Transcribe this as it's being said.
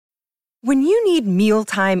When you need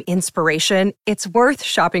mealtime inspiration, it's worth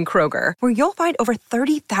shopping Kroger, where you'll find over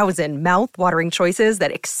 30,000 mouth-watering choices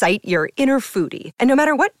that excite your inner foodie. And no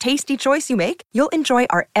matter what tasty choice you make, you'll enjoy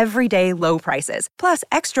our everyday low prices, plus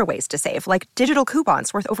extra ways to save, like digital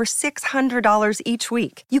coupons worth over $600 each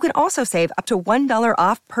week. You can also save up to $1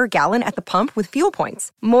 off per gallon at the pump with fuel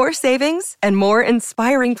points. More savings and more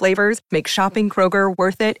inspiring flavors make shopping Kroger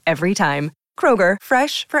worth it every time. Kroger,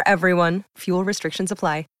 fresh for everyone. Fuel restrictions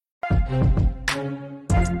apply.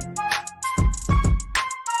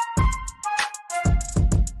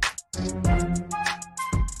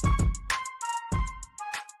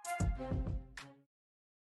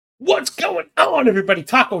 What's going on, everybody?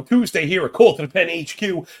 Taco Tuesday here at Call to the Pen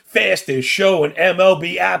HQ. Fastest show in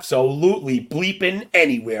MLB, absolutely bleeping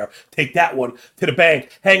anywhere. Take that one to the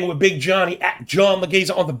bank. Hanging with Big Johnny at John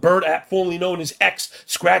Legeza on the Bird app, formerly known as X.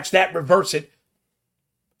 Scratch that, reverse it.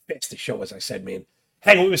 Fastest show, as I said, man.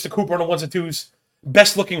 Hanging with Mr. Cooper on the ones and twos.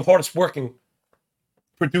 Best looking, hardest working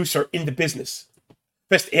producer in the business.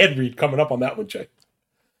 Best ad read coming up on that one, Jay.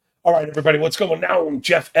 All right, everybody, what's going on?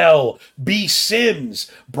 Jeff L, B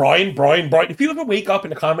Sims, Brian. If you ever wake up in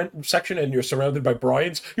the comment section and you're surrounded by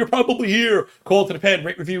Brians, you're probably here. Call to the pen,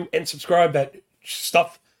 rate, review, and subscribe. That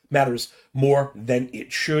stuff matters more than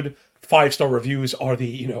it should. 5-star reviews are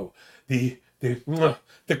the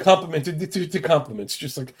compliment, the compliments.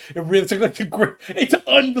 Just like it really, it's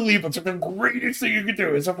unbelievable. It's like the greatest thing you can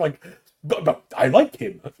do. It's like, I like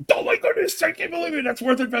him. Oh my goodness, I can't believe it. That's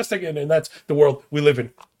worth investing in, and that's the world we live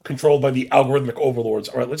in, controlled by the algorithmic overlords.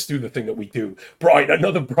 All right, let's do the thing that we do. Brian,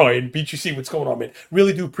 another Brian, BGC, what's going on, man?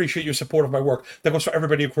 Really do appreciate your support of my work. That goes for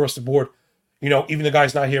everybody across the board. You know, even the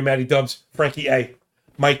guys not here, Matty Dubs, Frankie A,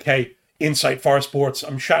 Mike K, Insight, Far Sports.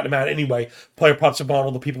 I'm shouting them out anyway. Player Pop Saban,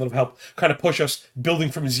 all the people that have helped kind of push us,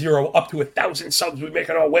 building from 0 up to 1,000 subs. We're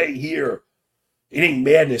making our way here. It ain't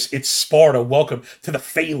madness. It's Sparta. Welcome to the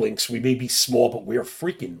phalanx. We may be small, but we're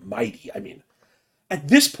freaking mighty. I mean, at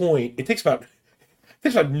this point, it takes about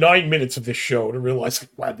 9 minutes of this show to realize,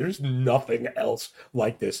 wow, there's nothing else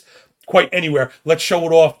like this quite anywhere. Let's show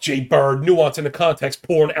it off, Jay Bird. Nuance in the context,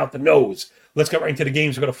 pouring out the nose. Let's get right into the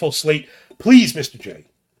games. We've got a full slate. Please, Mr. J,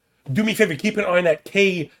 do me a favor, keep an eye on the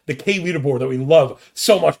K leaderboard that we love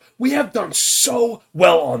so much. We have done so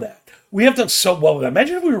well on that. We have done so well with that.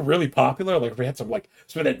 Imagine if we were really popular, like if we had some of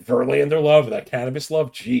that Verlander love or that cannabis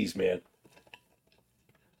love. Jeez, man.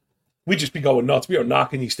 We'd just be going nuts. We are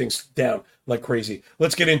knocking these things down like crazy.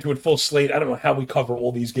 Let's get into it, full slate. I don't know how we cover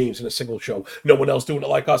all these games in a single show. No one else doing it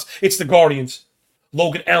like us. It's the Guardians.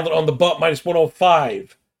 Logan Allen on the butt,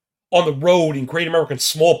 -105. On the road in Great American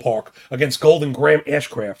Small Park against Golden Graham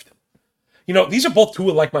Ashcraft. You know, these are both two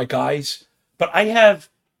of my guys, but I have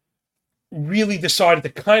really decided to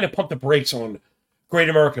kind of pump the brakes on Great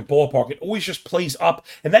American Ballpark. It always just plays up,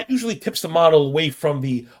 and that usually tips the model away from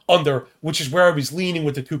the under, which is where I was leaning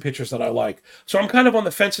with the two pitchers that I like. So I'm kind of on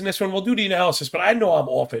the fence in this one. We'll do the analysis, but I know I'm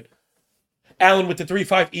off it. Allen with the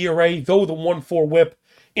 3.5 ERA, though the 1.4 whip.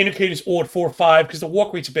 Indicators all at 4.5 because the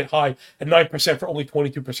walk rate's a bit high at 9% for only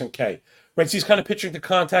 22% K. Right, so he's kind of pitching to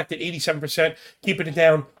contact at 87%, keeping it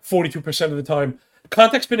down 42% of the time.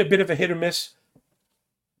 Contact's been a bit of a hit or miss,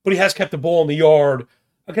 but he has kept the ball in the yard.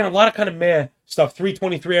 Again, a lot of kind of meh stuff.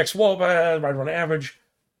 323x wall, right on average.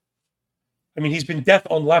 I mean, he's been death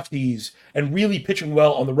on lefties and really pitching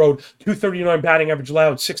well on the road. 239 batting average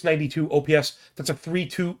allowed, 692 OPS. That's a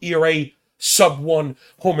 3.2 ERA, sub-1,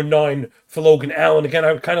 homer 9 for Logan Allen. Again,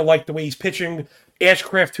 I kind of like the way he's pitching.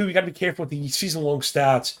 Ashcraft, too, you got to be careful with the season-long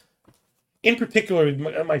stats. In particular,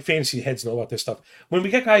 my fantasy heads know about this stuff. When we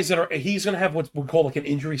get guys he's going to have what we call an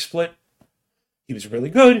injury split. He was really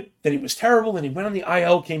good, then he was terrible, then he went on the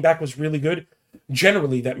IL, came back, was really good.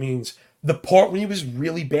 Generally, that means the part when he was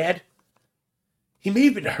really bad, he may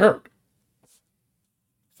have been hurt.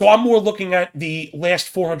 So I'm more looking at the last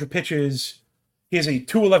 400 pitches. He has a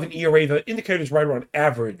 2.11 ERA. The indicator's right around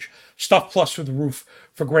average. Stuff plus through the roof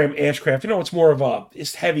for Graham Ashcraft. You know, it's more of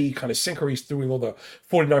it's heavy, kind of sinker. He's doing all the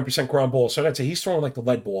 49% ground ball. So I'd say he's throwing like the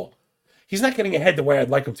lead ball. He's not getting ahead the way I'd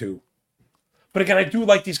like him to. But again, I do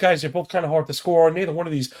like these guys. They're both kind of hard to score on. Neither one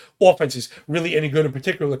of these offenses really any good, in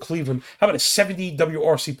particular Cleveland. How about a 70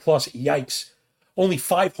 WRC plus? Yikes. Only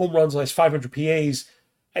 5 home runs, last 500 PAs.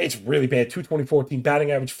 It's really bad. 224 team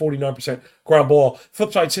batting average, 49% ground ball.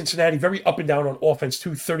 Flip side, Cincinnati, very up and down on offense.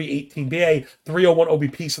 238 team BA, 301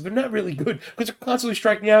 OBP. So they're not really good because they're constantly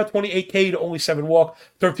striking out. 28K to only 7 walk,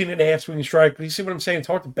 13.5 swinging strike. You see what I'm saying? It's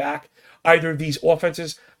hard to back either of these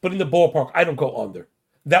offenses. But in the ballpark, I don't go under.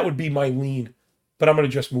 That would be my lean. But I'm going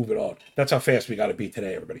to just move it on. That's how fast we got to be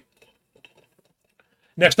today, everybody.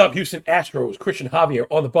 Next up, Houston Astros. Christian Javier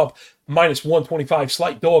on the bump, -125,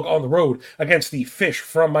 slight dog on the road against the Fish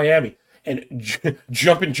from Miami. And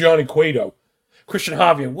jumping Johnny Cueto. Christian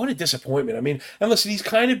Javier, what a disappointment. I mean, and listen, he's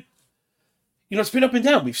kind of, it's been up and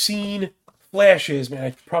down. We've seen flashes. Man,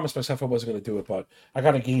 I promised myself I wasn't going to do it, but I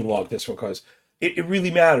got to game log this one because it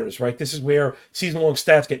really matters, right? This is where season-long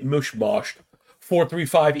stats get mush-moshed.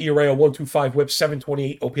 4.35 ERA, 1.25 whip,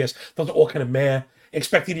 7.28 OPS. Those are all kind of meh.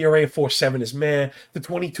 Expected ERA of 4.7 is meh. The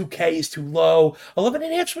 22K is too low.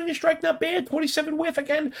 11.5 swing and strike, not bad. 27 whiff,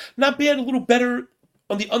 again, not bad. A little better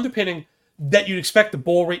on the underpinning that you'd expect. The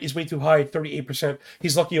ball rate is way too high at 38%.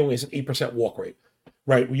 He's lucky he only has an 8% walk rate.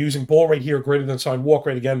 Right, we're using ball rate here, greater than sign walk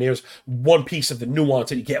rate. Again, there's one piece of the nuance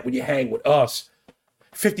that you get when you hang with us.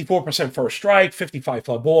 54% first strike, 55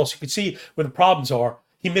 fly balls. You can see where the problems are.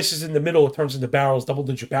 He misses in the middle, it turns into barrels,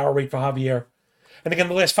 double-digit barrel rate for Javier. And again,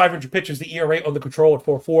 the last 500 pitches, the ERA on the control at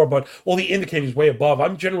 4.4, but all the indicators way above.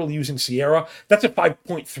 I'm generally using Sierra. That's at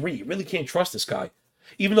 5.3. You really can't trust this guy.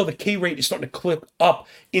 Even though the K rate is starting to clip up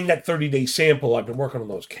in that 30-day sample, I've been working on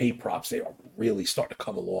those K props. They are really starting to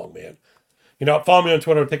come along, man. Follow me on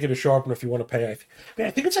Twitter, take it a sharpener if you want to pay.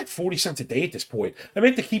 I think it's like 40 cents a day at this point. I may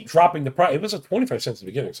have to keep dropping the price. It was at 25 cents at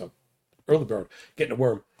the beginning, so early bird, getting a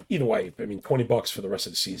worm. Either way, I mean, $20 for the rest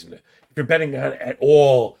of the season. If you're betting on it at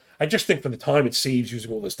all, I just think for the time it saves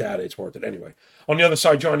using all this data, it's worth it anyway. On the other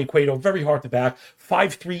side, Johnny Cueto, very hard to back.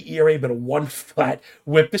 5.3 ERA, but a 1 flat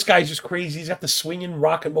whip. This guy's just crazy. He's got the swinging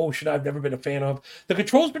rocket motion I've never been a fan of. The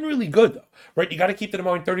control's been really good, though, right? You got to keep that in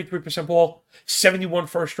mind. 33% ball, 71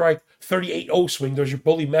 first strike, 38 O swing. There's your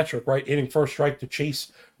bully metric, right? Hitting first strike to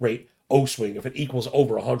chase rate. O swing. If it equals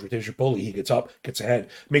over 100, there's your bully. He gets up, gets ahead,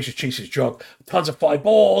 makes you chase his junk. Tons of fly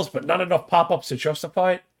balls, but not enough pop-ups to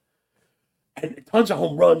justify it. And tons of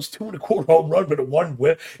home runs, 2.25 home run, but a 1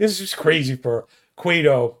 whip. This is just crazy for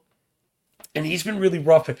Cueto. And he's been really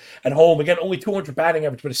rough at home. Again, only 200 batting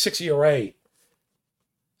average, but a 6 ERA.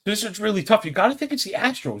 This is really tough. You got to think it's the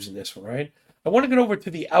Astros in this one, right? I want to get over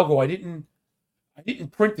to the algo. I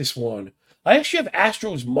didn't print this one. I actually have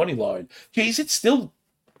Astros money line. Okay, is it still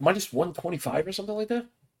 -125 or something like that?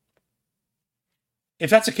 If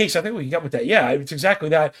that's the case, I think we can get with that. Yeah, it's exactly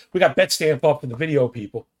that. We got bet stamp up for the video,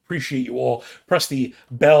 people. Appreciate you all. Press the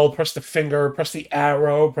bell, press the finger, press the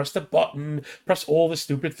arrow, press the button, press all the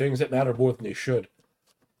stupid things that matter more than they should.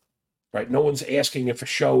 Right? No one's asking if a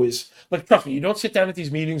show is... Like, trust me, you don't sit down at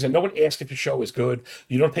these meetings and no one asks if a show is good.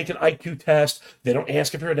 You don't take an IQ test. They don't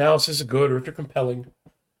ask if your analysis is good or if you're compelling.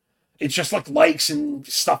 It's just like likes and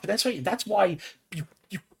stuff. That's why you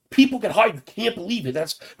people get hired. You can't believe it.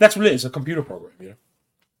 That's what it is, a computer program, you know?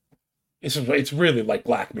 It's really like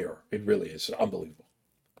Black Mirror. It really is. Unbelievable.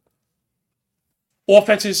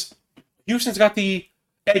 Offenses, Houston's got the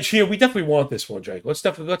edge here. We definitely want this one, Jake. Let's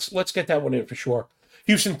get that one in for sure.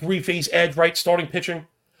 Houston 3-phase edge, right? Starting pitching,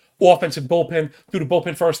 offensive bullpen. Do the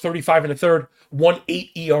bullpen first, 35 and a third,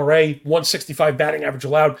 1.8 ERA, 165 batting average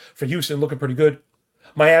allowed for Houston, looking pretty good.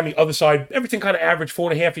 Miami, other side, everything kind of average,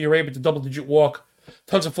 4.5 ERA, but the double-digit walk.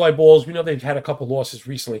 Tons of fly balls. We know they've had a couple losses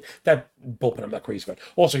recently. That bullpen I'm not crazy about.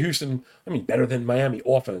 Also, Houston, better than Miami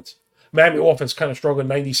offense. Miami offense kind of struggling,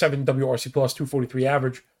 97 WRC plus, 243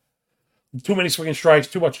 average. Too many swinging strikes,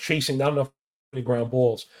 too much chasing, not enough ground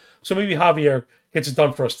balls. So maybe Javier gets it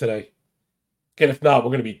done for us today. Again, if not, we're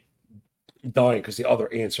going to be dying because the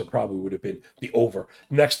other answer probably would have been the over.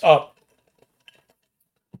 Next up,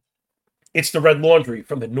 it's the Red Laundry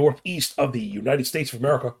from the northeast of the United States of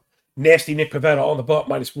America. Nasty Nick Pivetta on the butt,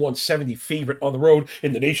 -170 favorite on the road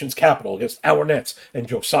in the nation's capital against our Nets and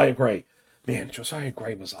Josiah Gray. Man, Josiah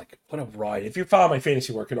Gray was like, what a ride. If you follow my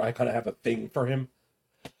fantasy work, I kind of have a thing for him.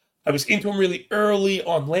 I was into him really early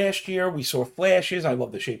on last year. We saw flashes. I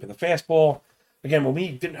love the shape of the fastball. Again, when we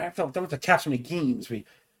didn't have to cap so many games, we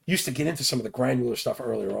used to get into some of the granular stuff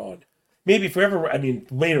earlier on. Maybe if we ever,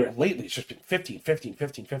 lately it's just been 15.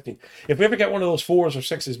 If we ever get one of those 4s or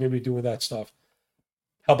 6s, maybe doing that stuff.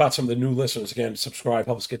 Help out some of the new listeners. Again, subscribe,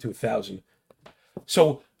 help us get to 1,000.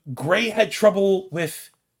 So Gray had trouble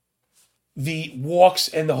with the walks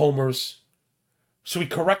and the homers. So we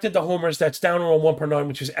corrected the homers. That's down around 1 per 9,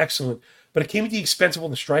 which is excellent. But it came at the expense of all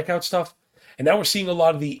the strikeout stuff. And now we're seeing a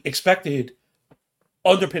lot of the expected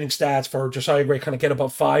underpinning stats for Josiah Gray kind of get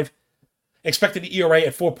above 5. Expected ERA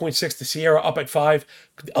at 4.6 to Sierra up at 5,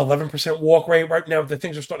 11% walk rate. Right now, the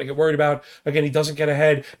things we're starting to get worried about. Again, he doesn't get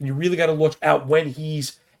ahead, and you really got to look out when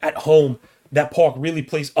he's at home. That park really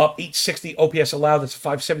plays up. 860 OPS allowed. That's a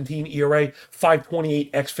 517 ERA,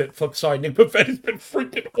 528 xFIP. Flip side, Nick Buffett has been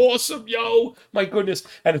freaking awesome, yo. My goodness.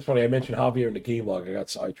 And it's funny, I mentioned Javier in the game log. I got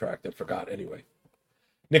sidetracked and forgot anyway.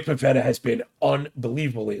 Nick Pivetta has been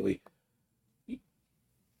unbelievable lately.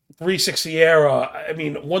 3-6 Sierra. I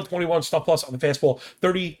mean, 121 stuff plus on the fastball,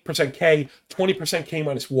 30% K, 20% K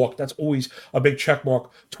minus walk. That's always a big check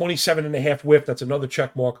mark. 27.5 whip. That's another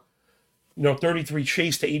check mark. 33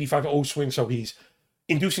 chase to 85 O swing. So he's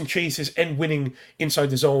inducing chases and winning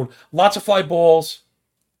inside the zone. Lots of fly balls,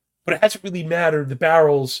 but it hasn't really mattered. The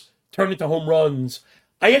barrels turn into home runs.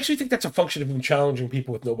 I actually think that's a function of him challenging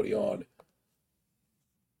people with nobody on.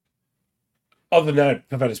 Other than that,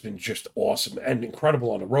 Pavetta's been just awesome and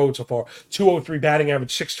incredible on the road so far. 203 batting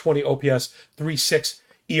average, 620 OPS, 3.6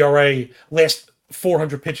 ERA. Last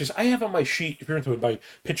 400 pitches. I have on my sheet, if you're into it, my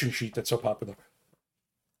pitching sheet that's so popular.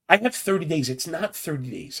 I have 30 days. It's not 30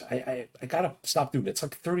 days. I got to stop doing it. It's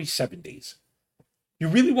like 37 days. You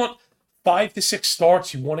really want 5 to 6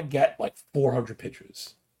 starts. You want to get like 400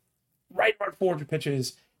 pitches. Right around 400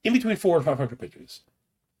 pitches, in between 400 and 500 pitches.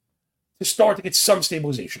 To start to get some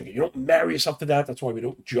stabilization again. You don't marry yourself to that. That's why we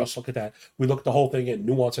don't just look at that. We look at the whole thing in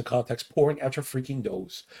nuance and context, pouring out your freaking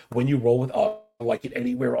nose when you roll with us, like it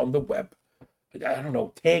anywhere on the web. I don't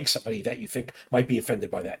know, tag somebody that you think might be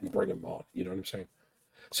offended by that and bring them on. You know what I'm saying?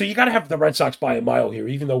 So you got to have the Red Sox by a mile here,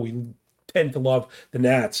 even though we tend to love the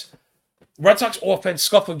Nats. Red Sox offense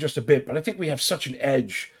scuffling just a bit, but I think we have such an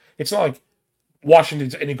edge. It's not like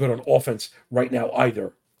Washington's any good on offense right now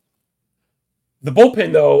either. The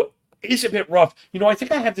bullpen, though, is a bit rough. I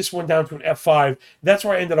think I have this one down to an F5. That's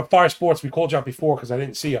where I ended up. Fire Sports, we called you out before because I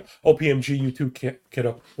didn't see you. OPMG, you too,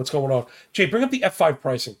 kiddo. What's going on? Jay, bring up the F5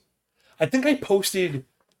 pricing. I think I posted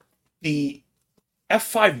the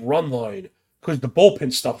F5 run line because the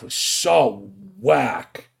bullpen stuff was so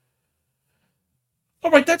whack. All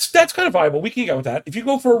right, that's kind of viable. We can go with that. If you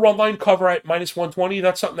go for a run line cover at minus 120,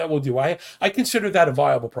 that's something that we'll do. I consider that a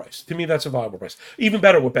viable price. To me, that's a viable price. Even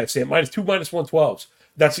better with BetStamp, -2, -112s.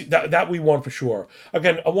 That we want for sure.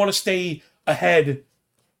 Again, I want to stay ahead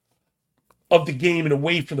of the game and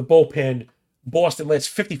away from the bullpen. Boston led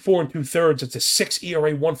 54 2/3. It's a 6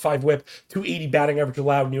 ERA, 1.5 whip, 280 batting average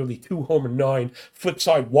allowed, nearly 2 homer 9. Flip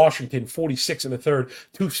side, Washington 46 1/3,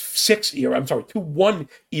 2.1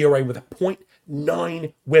 ERA with a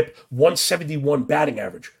 .9 whip, 171 batting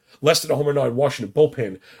average. Less than a homer 9. Washington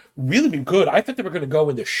bullpen really been good. I thought they were going to go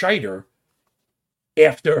into Scheider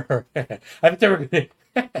after. I thought they were going to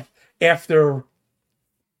after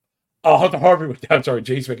Hunter Harvey went down. Sorry,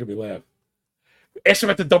 Jay's making me laugh. Ask him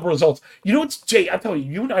about the double results. You know what's, Jay, I'm telling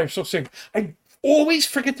you, you and I are so sick. I always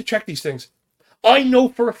forget to check these things. I know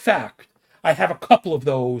for a fact I have a couple of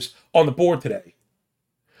those on the board today.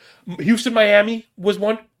 Houston, Miami was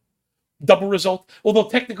one. Double result. Although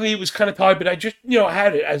technically it was kind of tied, but I just,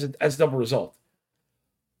 had it as a double result.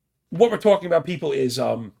 What we're talking about, people, is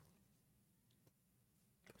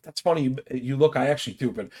that's funny. You look, I actually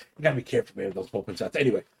do, but you got to be careful, man, those bullpens out there.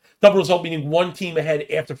 Anyway, double result meaning one team ahead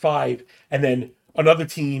after 5, and then another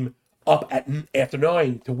team up after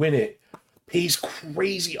 9 to win it. Pays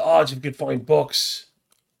crazy odds if you could find books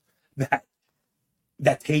that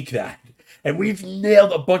take that. And we've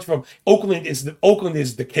nailed a bunch of them. Oakland is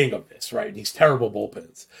the king of this, right? These terrible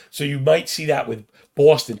bullpens. So you might see that with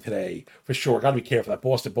Boston today for sure. Got to be careful. That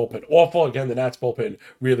Boston bullpen awful. Again, the Nats bullpen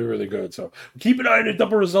really, really good. So keep an eye on the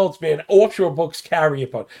double results, man. Offshore books carry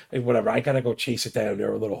it, but whatever. I gotta go chase it down.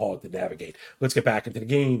 They're a little hard to navigate. Let's get back into the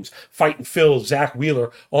games. Fighting Phil, Zach Wheeler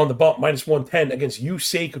on the bump, -110 against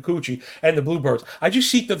Yusei Kikuchi and the Bluebirds. I just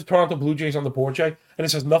see the Toronto Blue Jays on the board, Jay, and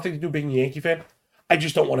this has nothing to do with being a Yankee fan. I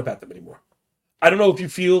just don't want to bet them anymore. I don't know if you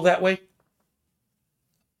feel that way.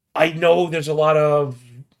 I know there's a lot of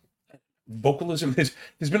vocalism.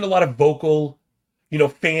 There's been a lot of vocal,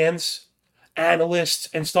 fans, analysts,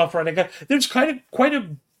 and stuff. Right? There's quite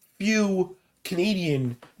a few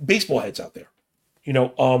Canadian baseball heads out there.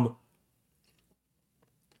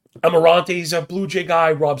 Amarante's a Blue Jay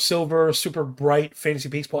guy. Rob Silver, super bright fantasy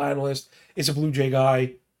baseball analyst, is a Blue Jay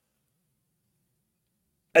guy.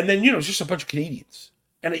 And then, it's just a bunch of Canadians.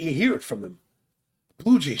 And you hear it from them.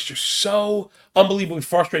 Blue Jays just so unbelievably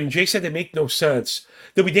frustrating. Jay said they make no sense.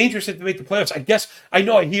 They'll be dangerous if they make the playoffs. I guess, I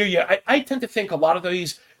know, I hear you. I tend to think a lot of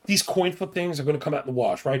these coin flip things are going to come out in the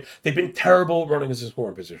wash, right? They've been terrible running as a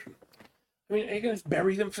scoring position. I mean, are you going to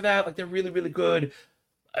bury them for that? Like, they're really, really good.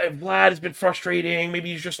 Vlad has been frustrating.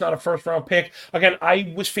 Maybe he's just not a first-round pick. Again,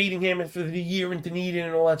 I was fading him for the year in Dunedin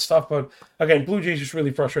and all that stuff. But, again, Blue Jays just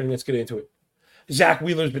really frustrating. Let's get into it. Zach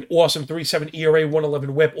Wheeler's been awesome. 3.7 ERA, 1.11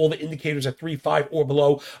 whip. All the indicators at 3.5 or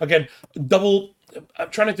below. Again, double. I'm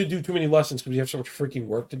trying not to do too many lessons because we have so much freaking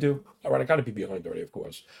work to do. All right, I got to be behind already, of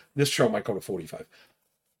course. This show might go to 45.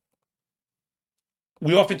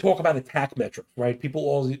 We often talk about attack metrics, right?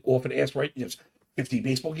 People often ask, right, 50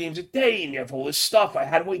 baseball games a day and you have all this stuff.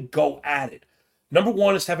 How do we go at it? Number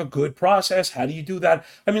one is to have a good process. How do you do that?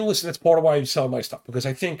 I mean, listen, that's part of why I sell my stuff, because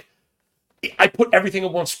I think I put everything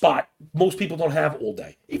in one spot. Most people don't have all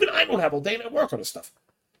day. Even I don't have all day, and I work on this stuff.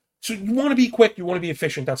 So you want to be quick, you want to be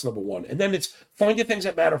efficient. That's number one. And then it's find the things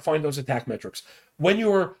that matter, find those attack metrics. When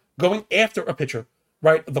you're going after a pitcher,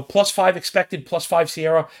 right, the +5 expected, +5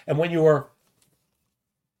 Sierra, and when you're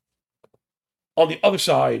on the other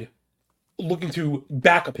side looking to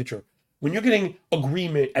back a pitcher, when you're getting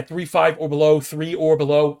agreement at 3.5 or below, 3 or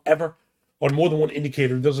below, ever, on more than one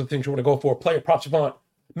indicator, those are the things you want to go for. Player prop savant,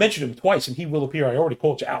 mention him twice and he will appear. I already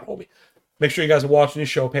called you out, homie. Make sure you guys are watching this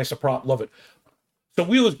show. Pass the prop. Love it. So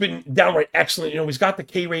Wheeler's been downright excellent. You know, he's got the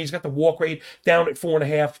K rate, he's got the walk rate down at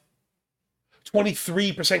 4.5.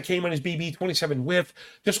 23% came on his BB, 27 whiff.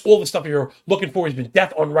 Just all the stuff you're looking for. He's been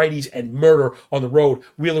death on righties and murder on the road.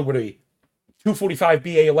 Wheeler with a 245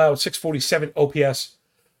 BA allowed, 647 OPS.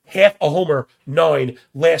 Half a homer, 9.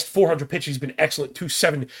 Last 400 pitches, he's been excellent,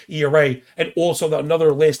 2.7 ERA. And also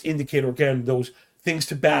another last indicator, again, those things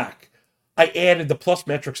to back. I added the plus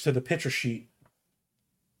metrics to the pitcher sheet.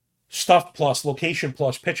 Stuff plus, location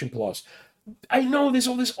plus, pitching plus. I know there's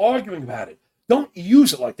all this arguing about it. Don't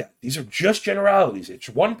use it like that. These are just generalities. It's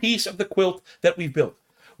one piece of the quilt that we've built.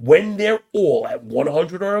 When they're all at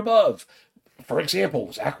 100 or above, for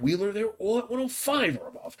example, Zach Wheeler, they're all at 105 or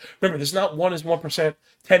above. Remember, there's not 1 is 1%,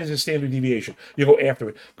 10 is a standard deviation. You go after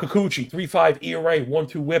it. Kikuchi, 3.5 ERA,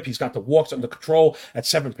 1.2 whip. He's got the walks under control at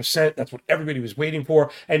 7%. That's what everybody was waiting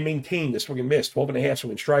for. And maintain the swing and miss. 12.5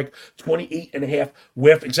 swing and strike, 28.5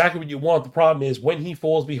 whip. Exactly what you want. The problem is when he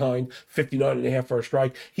falls behind, 59.5 for a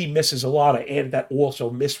strike, he misses a lot. I added that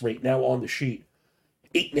also miss rate now on the sheet.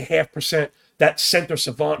 8.5%. That center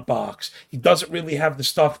savant box. He doesn't really have the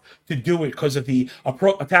stuff to do it because of the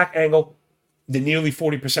attack angle, the nearly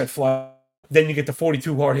 40% fly. Then you get the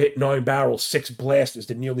 42 hard hit, 9 barrels, 6 blasters,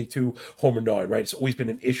 the nearly 2 homer 9, right? It's always been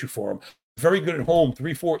an issue for him. Very good at home,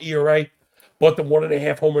 3.4 ERA, but the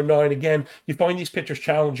 1.5 homer 9. Again, you find these pitchers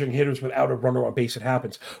challenging hitters without a runner on base. It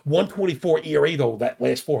happens. 1.24 ERA, though, that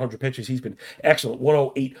last 400 pitches, he's been excellent.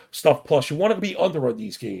 1.08 stuff plus. You want to be under on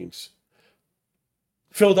these games.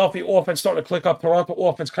 Philadelphia offense starting to click up. Toronto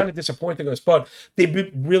offense kind of disappointing us, but they've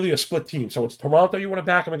been really a split team. So it's Toronto, you want to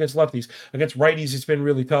back them against lefties. Against righties, it's been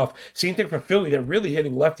really tough. Same thing for Philly. They're really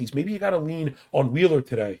hitting lefties. Maybe you got to lean on Wheeler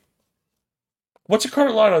today. What's the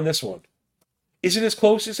current line on this one? Is it as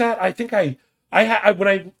close as that? I think I when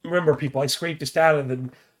I remember people, I scraped this down,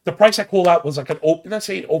 and the price I called out was like let's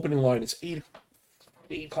say an opening line. It's 8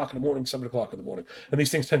 o'clock in the morning, 7 o'clock in the morning. And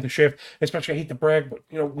these things tend to shift, especially I hate to brag, but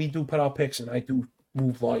you know, we do put out picks and I do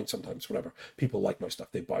move lines sometimes, whatever. People like my stuff.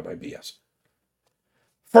 They buy my BS.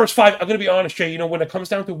 First 5, I'm going to be honest, Jay, you know, when it comes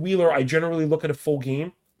down to Wheeler, I generally look at a full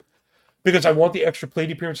game because I want the extra plate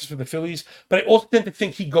appearances for the Phillies, but I also tend to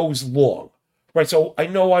think he goes long, right? So I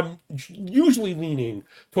know I'm usually leaning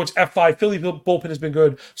towards F5. Philly bullpen has been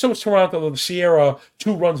good. So is Toronto, the Sierra,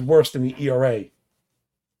 2 runs worse than the ERA.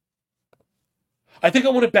 I think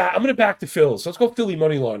I'm going to back the Phils. Let's go Philly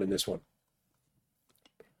money line in this one.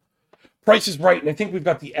 Price is right, and I think we've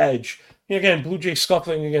got the edge. And again, Blue Jays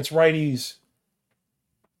scuffling against righties.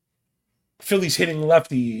 Phillies hitting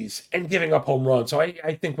lefties and giving up home runs. So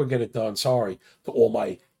I think we'll get it done. Sorry to all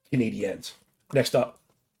my Canadians. Next up.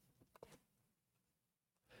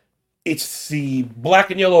 It's the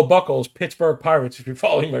black and yellow buckles, Pittsburgh Pirates. If you're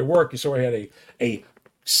following my work, you saw I had a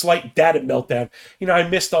slight data meltdown. You know, I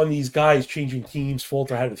missed on these guys changing teams.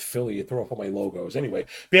 Falter had with Philly. You throw off all my logos. Anyway,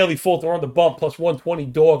 Bailey Falter on the bump, plus 120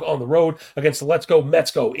 dog on the road against the Let's Go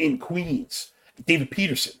Mets Go in Queens. David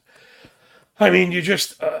Peterson. I mean, you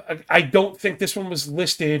just, I don't think this one was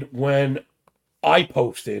listed when I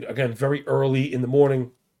posted. Again, very early in the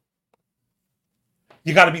morning.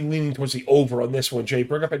 You got to be leaning towards the over on this one, Jay.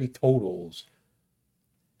 Bring up any totals.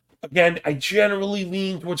 Again, I generally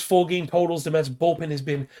lean towards full game totals. The Mets bullpen has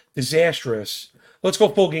been disastrous. Let's go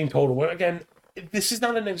full game total. Again, this is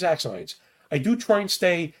not an exact science. I do try and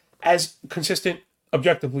stay as consistent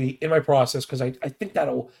objectively in my process because I think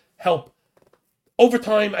that'll help. Over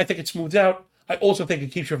time, I think it smooths out. I also think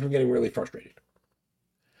it keeps you from getting really frustrated.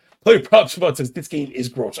 Player props says this game is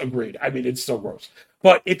gross. Agreed. I mean, it's so gross.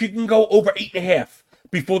 But if you can go over 8.5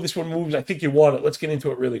 before this one moves, I think you want it. Let's get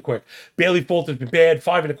into it really quick. Bailey Falter's been bad.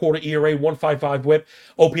 5.25 ERA, 1.55 whip,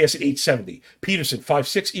 OPS at 870. Peterson,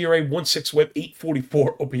 5.6 ERA, 1.6 whip,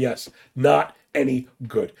 844 OPS. Not any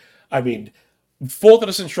good. I mean, Falter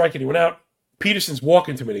doesn't strike anyone out. Peterson's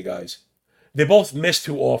walking too many guys. They both miss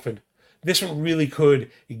too often. This one really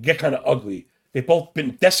could get kind of ugly. They've both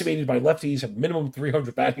been decimated by lefties, have minimum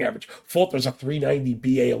 300 batting average. Falter's a 390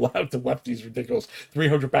 BA allowed to lefties, ridiculous.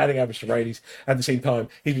 300 batting average to righties at the same time.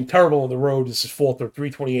 He's been terrible on the road. This is Falter,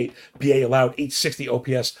 328 BA allowed, 860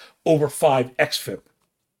 OPS, over 5 xFIP.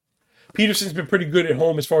 Peterson's been pretty good at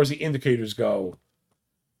home as far as the indicators go.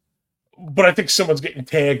 But I think someone's getting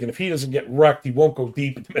tagged, and if he doesn't get wrecked, he won't go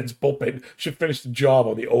deep. The men's bullpen should finish the job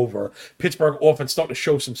on the over. Pittsburgh offense starting to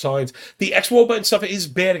show some signs. The ex-Woba and stuff is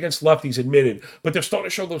bad against lefties, admitted, but they're starting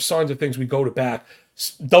to show those signs of things we go to back.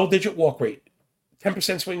 Double-digit walk rate,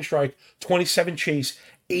 10% swing strike, 27 chase,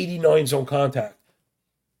 89 zone contact.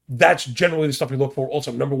 That's generally the stuff we look for.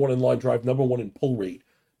 Also, number 1 in line drive, number 1 in pull rate.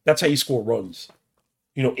 That's how you score runs,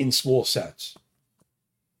 in small sets.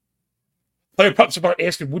 Player props about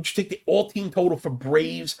asking, would you take the all-team total for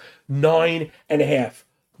Braves 9.5?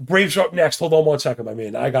 Braves are up next. Hold on one second, my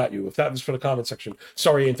man. I got you. If that was for the comment section,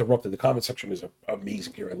 sorry I interrupted. The comment section is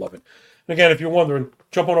amazing here. I love it. And again, if you're wondering,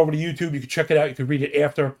 jump on over to YouTube. You can check it out. You can read it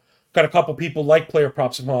after. Got a couple people like Player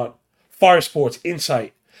Props Savant, Fire Sports,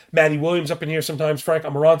 Insight, Matty Williams up in here sometimes, Frank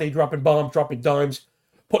Amarante dropping bombs, dropping dimes,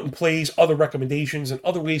 putting plays, other recommendations, and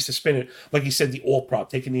other ways to spin it. Like he said, the all prop,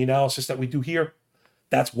 taking the analysis that we do here.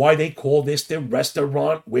 That's why they call this the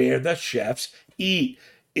restaurant where the chefs eat.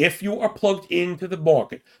 If you are plugged into the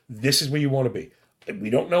market, this is where you want to be. We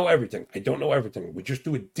don't know everything. I don't know everything. We just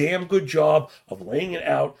do a damn good job of laying it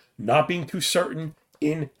out, not being too certain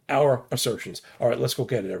in our assertions. All right, let's go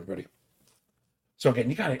get it, everybody. So again,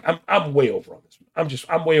 you got it. I'm way over on this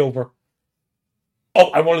one. I'm way over. Oh,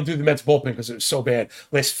 I want to do the Mets bullpen because it was so bad.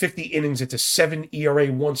 Last 50 innings, it's a 7 ERA,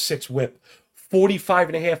 1.6 whip.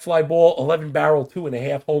 45.5 fly ball, 11 barrel,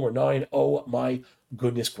 2.5 homer, 9. Oh my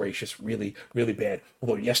goodness gracious, really, really bad.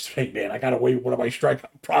 Although yesterday, man, I got away with one of my strike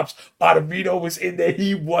props. Ottavino was in there.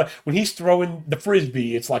 When he's throwing the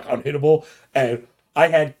frisbee, it's like unhittable. And I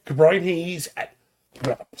had Brian Hayes at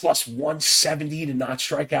plus 170 to not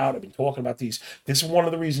strike out. I've been talking about these. This is one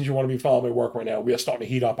of the reasons you want to be following my work right now. We are starting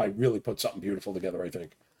to heat up. I really put something beautiful together, I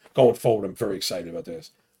think. Going forward, I'm very excited about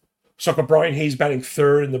this. Sucker Brian Hayes batting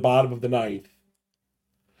third in the bottom of the ninth.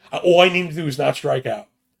 All I need to do is not strike out.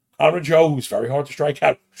 Connor Joe, who's very hard to strike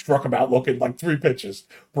out, struck him out looking like 3 pitches.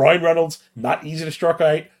 Brian Reynolds, not easy to strike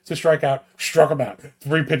out, struck him out.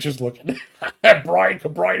 3 pitches looking.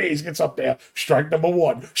 Brian Hayes gets up there, strike number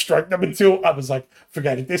 1, strike number 2. I was like,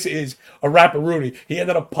 forget it. This is a rapparoonie. He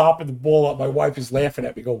ended up popping the ball up. My wife is laughing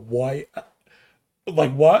at me. Go, why?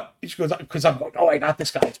 Like, what? She goes, because I'm going, I got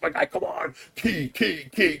this guy. It's my guy. Come on. Key.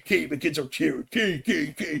 The kids are cheering.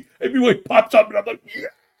 Key. Everyone pops up, and I'm like, yeah.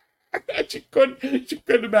 She couldn't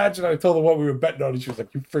imagine. I told her what we were betting on, and she was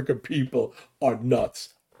like, you freaking people are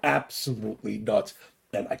nuts. Absolutely nuts.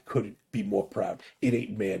 And I couldn't be more proud. It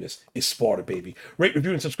ain't madness. It's Sparta, baby. Rate,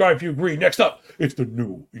 review, and subscribe if you agree. Next up, it's the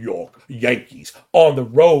New York Yankees. On the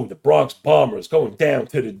road, the Bronx Bombers going down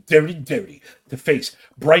to the dirty to face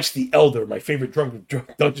Bryce the Elder, my favorite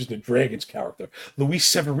Dungeons and Dragons character. Luis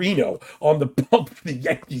Severino on the bump for the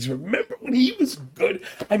Yankees. Remember when he was good?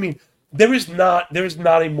 I mean, there is not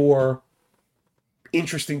a more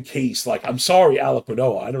interesting case. Like, I'm sorry, Alek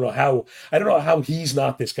Manoah. I don't know how he's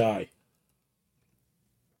not this guy.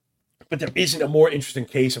 But there isn't a more interesting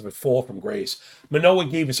case of a fall from grace. Manoah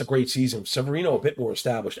gave us a great season. Severino a bit more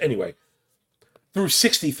established. Anyway, through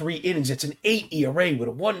 63 innings, it's an 8 ERA with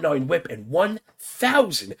a 1.9 whip and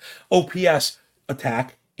 1,000 OPS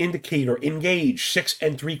attack. Indicator engage 6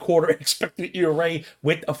 3/4 expected ERA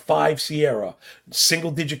with a 5 Sierra, single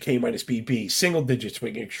digit K minus BB, single digit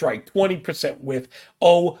swinging strike, 20% with.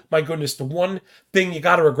 Oh my goodness, the one thing you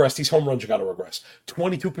got to regress, these home runs you got to regress.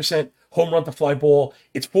 22% home run to fly ball.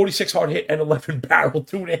 It's 46 hard hit and 11 barrel,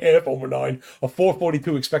 2.5 over 9, a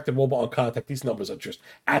 442 expected mobile on contact. These numbers are just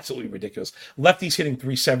absolutely ridiculous. Lefties hitting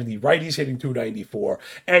 370, righties hitting 294,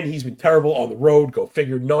 and he's been terrible on the road. Go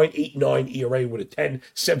figure. 9.89 ERA with a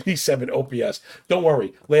 10.77 OPS. Don't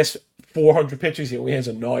worry, last 400 pitches, he only has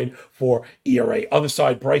a 9.4 ERA. Other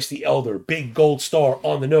side, Bryce the Elder, big gold star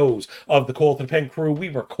on the nose of the Call to the Pen crew. We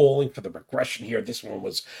were calling for the regression here. This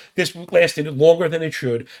lasted longer than it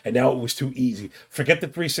should, and now it was too easy. Forget the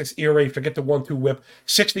 3.6 ERA, forget the 1.2 whip,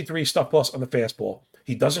 63 stuff plus on the fastball.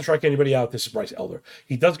 He doesn't strike anybody out. This is Bryce Elder.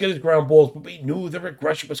 He does get his ground balls, but we knew the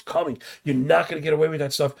regression was coming. You're not going to get away with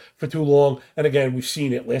that stuff for too long. And again, we've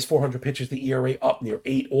seen it. Last 400 pitches, the ERA up near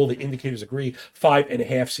 8. All the indicators agree.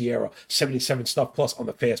 5.5 Sierra, 77 stuff plus on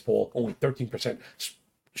the fastball, only 13%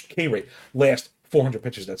 K rate. Last 400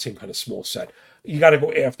 pitches, that same kind of small set. You got to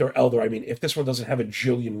go after Elder. I mean, if this one doesn't have a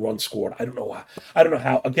jillion runs scored, I don't know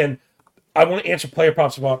how. Again, I want to answer player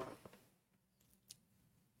props about.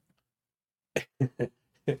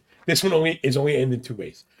 This one is only ended 2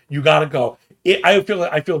 ways. You got to go. I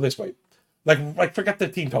feel this way. Like forget the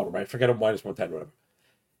team total, right? Forget a minus 110, whatever.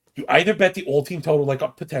 You either bet the all team total like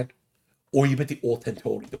up to 10, or you bet the all team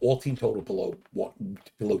total below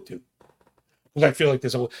 2. Because I feel like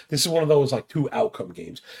this is one of those like 2 outcome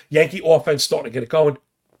games. Yankee offense starting to get it going.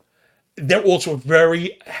 They're also a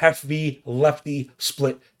very heavy lefty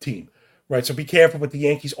split team, right? So be careful, but the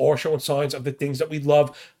Yankees are showing signs of the things that we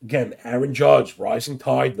love. Again, Aaron Judge, rising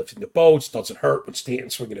tide, lifting the boats, doesn't hurt when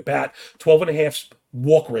Stanton's swinging a bat. 12.5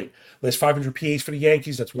 walk rate. Last 500 PAs for the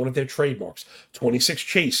Yankees, that's one of their trademarks. 26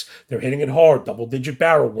 chase. They're hitting it hard. Double-digit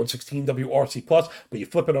barrel, 116 WRC+. But you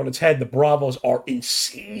flip it on its head, the Bravos are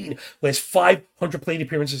insane. Last 500 plate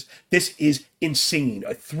appearances, this is insane.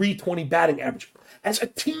 A 320 batting average. As a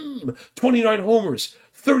team, 29 homers,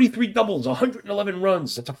 33 doubles, 111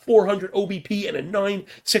 runs. That's a 400 OBP and a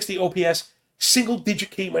 960 OPS.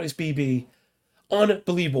 Single-digit K minus BB.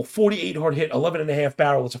 Unbelievable. 48 hard hit, 11.5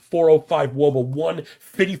 barrel. It's a 405 WOBA,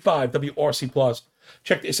 155 WRC+.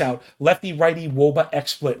 Check this out. Lefty-righty WOBA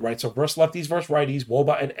X split, right? So versus lefties versus righties,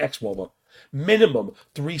 WOBA and X WOBA. Minimum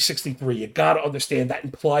 363. You got to understand that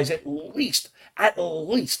implies at least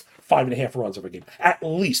 5.5 runs every game. At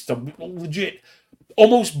least. A legit,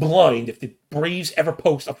 almost blind. If the Braves ever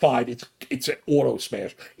post a 5, it's an auto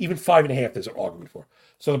smash. Even 5.5 there's an argument for.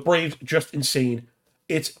 So the Braves, just insane.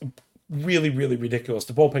 It's really, really ridiculous.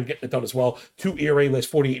 The bullpen getting it done as well. 2 ERA last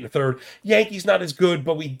 48 and a third. Yankees not as good,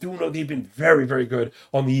 but we do know they've been very, very good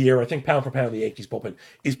on the year. I think pound for pound, the Yankees bullpen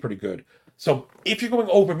is pretty good. So if you're going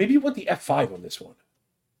over, maybe you want the F5 on this one.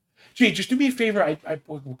 Gee, just do me a favor. I'm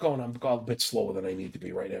going a bit slower than I need to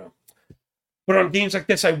be right now. But on games like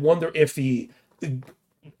this, I wonder if the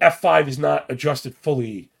F5 is not adjusted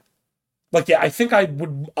fully. Like, yeah, I think I'd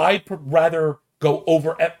rather go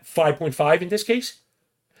over at 5.5 in this case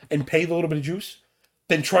and pay a little bit of juice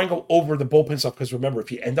than try and go over the bullpen stuff. Because remember,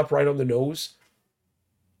 if you end up right on the nose,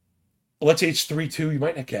 let's say it's 3-2, you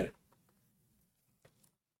might not get it.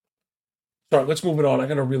 All right, let's move it on. I'm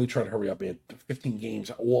going to really try to hurry up, man. 15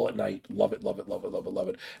 games all at night. Love it, love it, love it, love it, love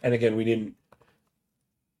it. And again,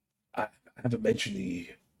 I haven't mentioned the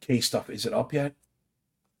K stuff. Is it up yet?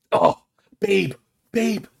 Oh, babe,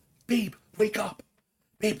 wake up.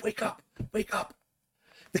 Babe, wake up.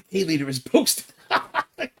 The K leader is posted.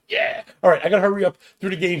 Yeah. All right, I got to hurry up through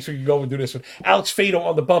the game so we can go and do this one. Alex Fado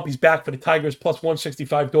on the bump. He's back for the Tigers, plus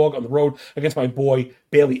 165 dog on the road against my boy,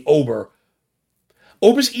 Bailey Ober.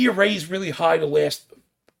 Ober's ERA is really high the last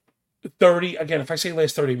 30. Again, if I say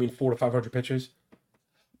last 30, I mean 400 to 500 pitches.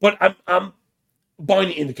 But I'm buying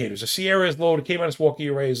the indicators. The Sierra is low. The K-minus walk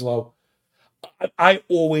ERA is low. I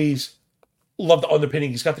always love the underpinning.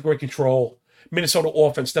 He's got the great control. Minnesota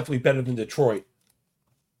offense definitely better than Detroit.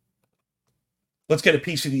 Let's get a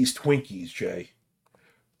piece of these Twinkies, Jay.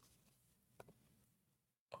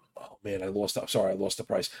 Oh, man, I lost the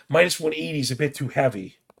price. Minus 180 is a bit too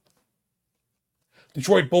heavy.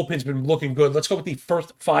 Detroit bullpen's been looking good. Let's go with the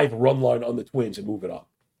first 5 run line on the Twins and move it up.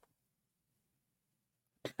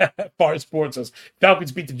 Far Sports says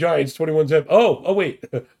Falcons beat the Giants 21-7. Oh, wait.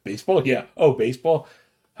 Baseball? Yeah. Oh, baseball?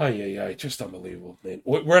 Yeah. Just unbelievable, man.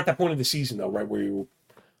 We're at that point of the season, though, right? Where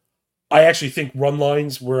I actually think run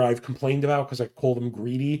lines where I've complained about because I call them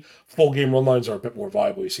greedy. Full game run lines are a bit more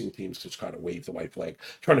viable. You're seeing teams just kind of wave the white flag,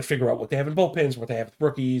 trying to figure out what they have in bullpens, what they have with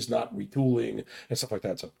rookies, not retooling, and stuff like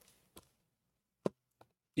that. So,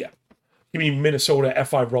 yeah. Give me Minnesota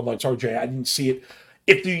F5 run line. Sorry, Jay, I didn't see it.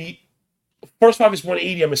 If the first 5 is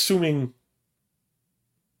 180, I'm assuming.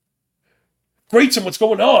 Greatson, what's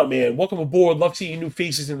going on, man? Welcome aboard. Love seeing new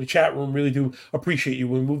faces in the chat room. Really do appreciate you.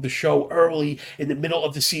 We moved the show early in the middle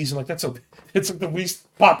of the season. It's like the least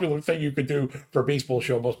popular thing you could do for a baseball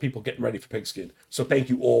show. Most people getting ready for Pigskin. So thank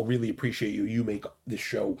you all. Really appreciate you. You make this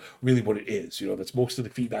show really what it is. That's most of the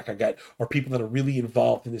feedback I get are people that are really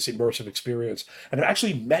involved in this immersive experience and have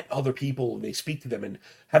actually met other people and they speak to them and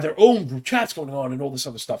have their own group chats going on and all this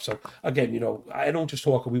other stuff. So again, I don't just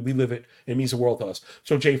talk. We live it. It means the world to us.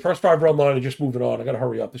 So Jay, first 5 run line and just moving on. I got to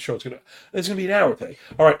hurry up. The show's it's gonna be an hour thing.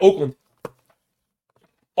 All right, Oakland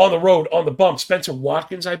on the road on the bump. Spencer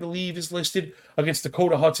Watkins, I believe, is listed against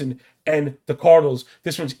Dakota Hudson and the Cardinals.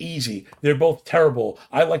 This one's easy. They're both terrible.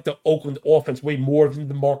 I like the Oakland offense way more than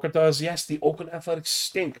the market does. Yes, the Oakland Athletics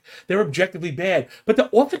stink. They're objectively bad, but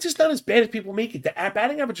the offense is not as bad as people make it. The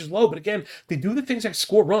batting average is low, but again, they do the things like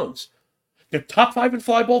score runs. They're top 5 in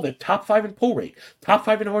fly ball. They're top 5 in pull rate. Top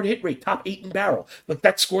 5 in hard hit rate. Top 8 in barrel. Like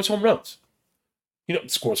that scores home runs.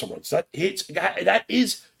 Scores home runs. That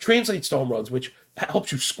translates to home runs, which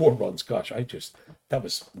helps you score runs. Gosh, that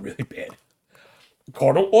was really bad.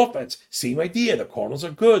 Cardinal offense, same idea. The Cardinals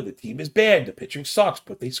are good. The team is bad. The pitching sucks,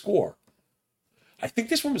 but they score. I think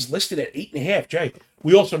this one was listed at 8.5, Jay.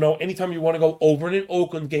 We also know anytime you want to go over in an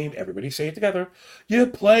Oakland game, everybody say it together, you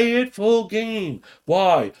play it full game.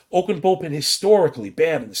 Why? Oakland bullpen historically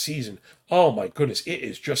bad in the season. Oh my goodness, it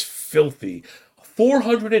is just filthy.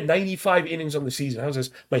 495 innings on the season. How's this?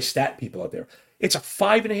 My stat people out there. It's a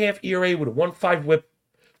 5.5 ERA with a 1.5 whip,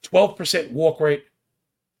 12% walk rate,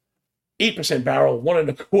 8% barrel,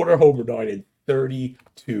 1.25 homer nine, and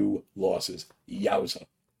 32 losses. Yowza.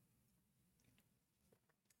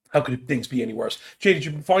 How could things be any worse? Jay, did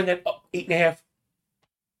you find that up 8.5?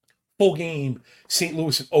 Full game, St.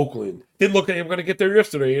 Louis and Oakland. Didn't look like they were going to get there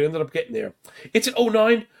yesterday. It ended up getting there. It's at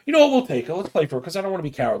 09. You know what? We'll take it. Let's play for it because I don't want to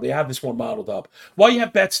be cowardly. I have this one modeled up. While you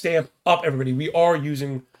have Bet Stamp up, everybody, we are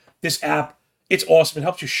using this app. It's awesome. It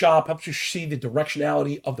helps you shop, helps you see the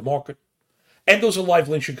directionality of the market. And those are live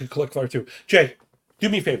links you could click there too. Jay, do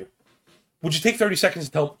me a favor. Would you take 30 seconds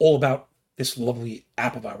to tell them all about this lovely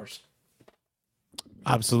app of ours?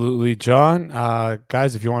 Absolutely, John.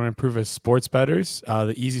 Guys, if you want to improve as sports bettors,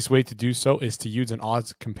 the easiest way to do so is to use an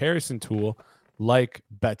odds comparison tool like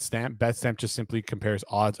BetStamp. BetStamp just simply compares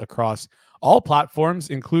odds across all platforms,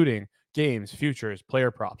 including games, futures, player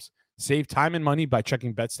props. Save time and money by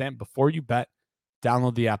checking BetStamp before you bet.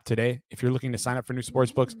 Download the app today. If you're looking to sign up for new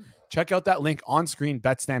sportsbooks, check out that link on screen,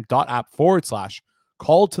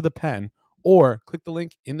 betstamp.app/call to the pen, or click the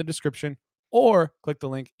link in the description, or click the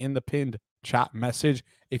link in the pinned chat message.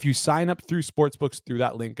 If you sign up through sportsbooks through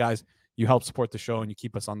that link, guys, you help support the show and you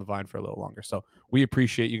keep us on the vine for a little longer. So we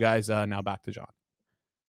appreciate you guys. Now back to John.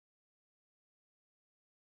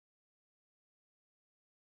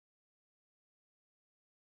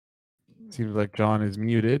 Seems like John is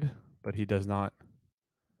muted, but he does not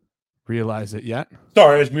realize it yet.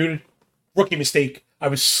 Sorry, I was muted. Rookie mistake. I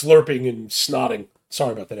was slurping and snotting.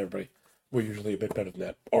 Sorry about that, everybody. We're usually a bit better than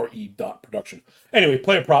that. RE.production. Anyway,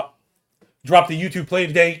 player prop. Dropped the YouTube play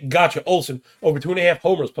today. Gotcha. Olsen, over 2.5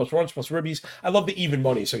 homers, plus runs, plus ribbies. I love the even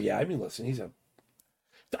money. So, yeah, I mean, listen,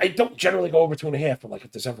 I don't generally go over 2.5, but, like,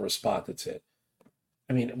 if there's ever a spot, that's it.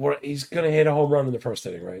 I mean, he's going to hit a home run in the first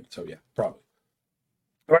inning, right? So, yeah, probably.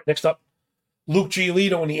 All right, next up. Luke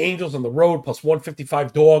Giolito and the Angels on the road, plus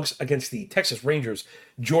 155 dogs against the Texas Rangers.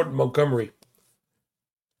 Jordan Montgomery.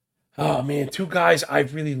 Oh, man, two guys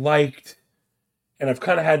I've really liked, and I've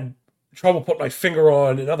kind of had trouble putting my finger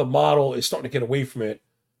on. Another model is starting to get away from it.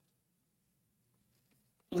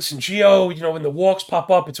 Listen, Gio, when the walks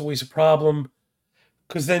pop up, it's always a problem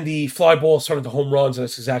because then the fly balls turn into home runs, and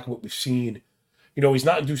that's exactly what we've seen. He's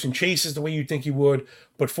not inducing chases the way you'd think he would,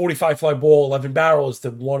 but 45 fly ball, 11 barrels,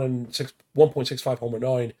 the 1.65 homer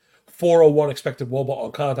 9, 401 expected wOBA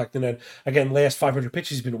on contact, and then again, last 500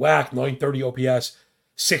 pitches he's been whacked, 930 OPS,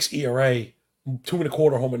 6 ERA.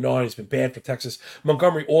 2.25 homer 9 has been bad for Texas.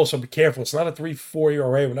 Montgomery also, be careful. It's not a 3.4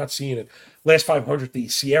 ERA. We're not seeing it. Last 500, the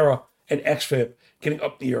Sierra and XFIP getting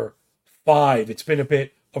up near 5. It's been a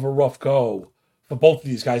bit of a rough go for both of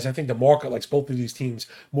these guys. I think the market likes both of these teams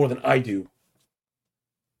more than I do.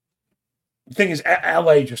 The thing is,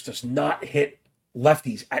 LA just does not hit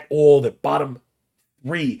lefties at all. The bottom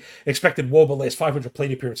 3 expected wOBA last 500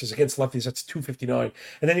 plate appearances against lefties. That's 259.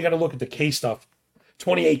 And then you got to look at the K stuff.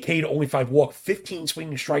 28 K to only 5 walk, 15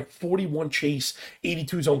 swinging strike, 41 chase,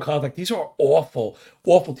 82 zone contact. These are awful,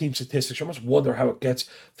 awful team statistics. I almost wonder how it gets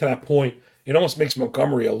to that point. It almost makes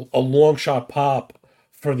Montgomery a long shot pop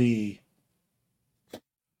for the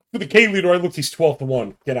K leader. I looked, he's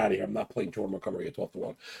 12-1. Get out of here. I'm not playing Jordan Montgomery at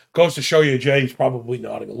 12-1. Goes to show you, Jay, he's probably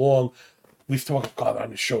nodding along. We've talked, God, on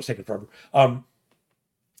this show, it's taking forever.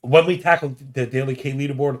 When we tackle the daily K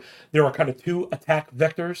leaderboard, there are kind of 2 attack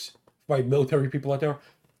vectors by military people out there.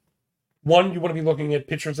 One, you want to be looking at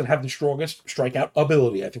pitchers that have the strongest strikeout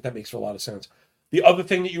ability. I think that makes a lot of sense. The other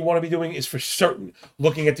thing that you want to be doing is for certain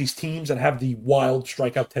looking at these teams that have the wild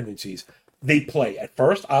strikeout tendencies they play. At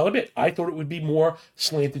first, I'll admit, I thought it would be more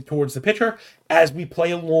slanted towards the pitcher. As we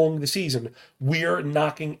play along the season, we're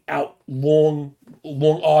knocking out long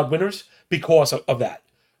odd winners because of that.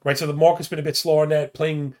 Right? So the market's been a bit slower on that,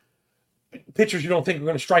 playing pitchers you don't think are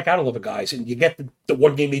going to strike out 11 guys, and you get the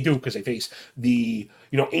one game they do because they face the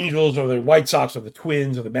Angels or the White Sox or the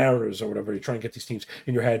Twins or the Mariners or whatever. You try and get these teams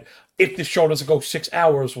in your head. If this show doesn't go 6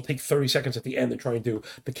 hours, we'll take 30 seconds at the end and try and do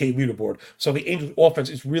the K leaderboard. So the Angels offense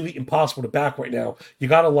is really impossible to back right now. You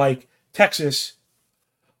got to like Texas,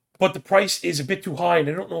 but the price is a bit too high, and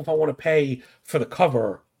I don't know if I want to pay for the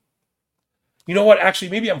cover. You know what?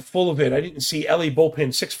 Actually, maybe I'm full of it. I didn't see LA bullpen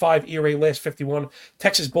 6.5 ERA last 51.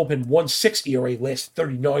 Texas bullpen 1.6 ERA last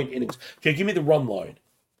 39 innings. Okay, give me the run line.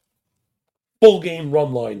 Full game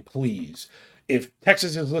run line, please. If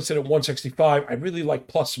Texas is listed at 165, I really like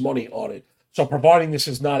plus money on it. So providing this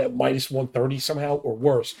is not at minus 130 somehow or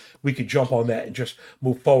worse, we could jump on that and just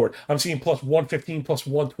move forward. I'm seeing plus 115, plus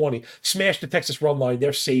 120. Smash the Texas run line.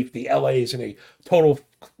 They're safe. The LA is in a total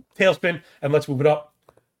tailspin. And let's move it up.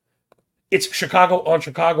 It's Chicago on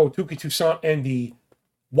Chicago, Tuki Toussaint, and the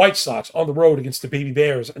White Sox on the road against the Baby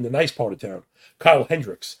Bears in the nice part of town. Kyle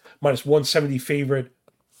Hendricks, minus 170 favorite.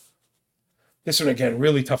 This one, again,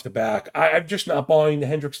 really tough to back. I'm just not buying the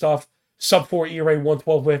Hendricks stuff. Sub 4 ERA,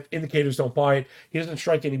 112 whip. Indicators don't buy it. He doesn't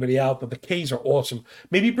strike anybody out, but the Ks are awesome.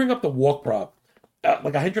 Maybe bring up the walk prop.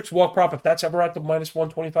 Like a Hendricks walk prop, if that's ever at the minus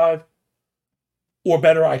 125 or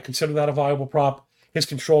better, I consider that a viable prop. His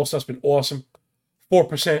control stuff's been awesome.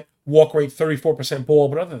 4% walk rate, 34% ball.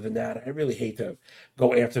 But other than that, I really hate to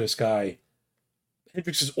go after this guy.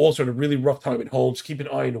 Hendricks is also in a really rough time at home. So keep an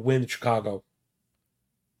eye on the win in Chicago.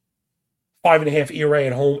 5.5 ERA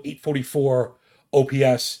at home, 844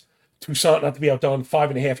 OPS. Toussaint, not to be outdone,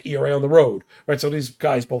 5.5 ERA on the road. Right, so these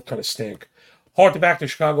guys both kind of stink. Hard to back the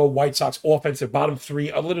Chicago White Sox offense. Their bottom three,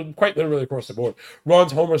 quite literally across the board.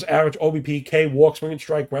 Runs, homers, average, OBP, K, walk, swing and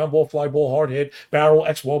strike, ground ball, fly ball, hard hit, barrel,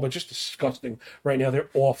 X-wall, but just disgusting right now. They're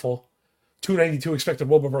awful. 292 expected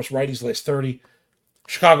WOBA versus righties last 30.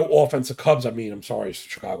 Chicago offense, the Cubs,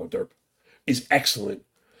 Chicago Derp, is excellent.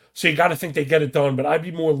 So you got to think they get it done, but I'd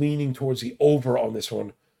be more leaning towards the over on this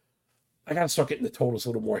one. I got to start getting the totals a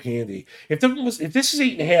little more handy. If this is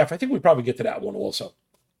 8.5, I think we probably get to that one also.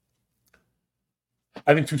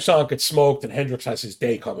 I think Toussaint gets smoked and Hendricks has his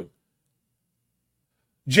day coming.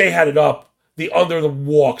 Jay had it up. The under the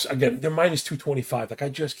walks, again, they're minus 225. Like, I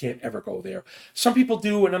just can't ever go there. Some people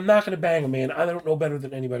do, and I'm not going to bang them, man. I don't know better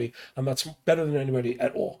than anybody. I'm not better than anybody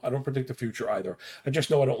at all. I don't predict the future either. I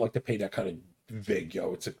just know I don't like to pay that kind of vig,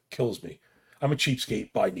 yo. It kills me. I'm a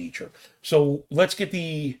cheapskate by nature. So let's get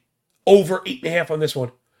the over 8.5 on this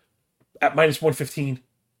one at minus 115.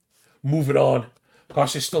 Move it on.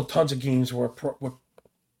 Gosh, there's still tons of games where we're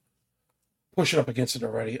pushing up against it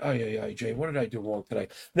already. Jay, what did I do wrong today?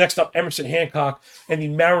 Next up, Emerson Hancock and the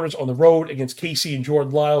Mariners on the road against KC and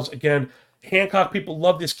Jordan Lyles. Again, Hancock, people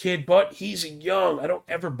love this kid, but he's young. I don't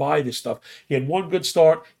ever buy this stuff. He had one good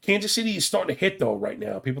start. Kansas City is starting to hit, though, right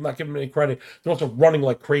now. People not giving him any credit. They're also running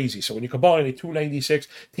like crazy. So when you combine a 296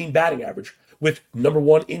 team batting average with number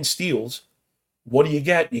one in steals, what do you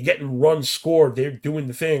get? You're getting runs scored. They're doing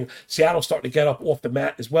the thing. Seattle's starting to get up off the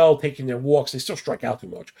mat as well, taking their walks. They still strike out too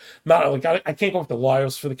much. Not like I can't go with the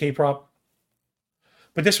Lyles for the K prop.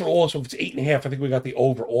 But this one also, if it's 8.5, I think we got the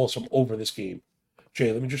over also over this game.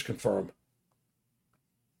 Jay, let me just confirm.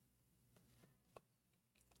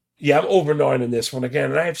 Yeah, I'm over 9 in this one again.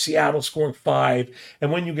 And I have Seattle scoring 5.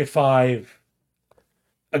 And when you get 5,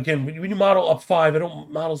 again, when you model up 5,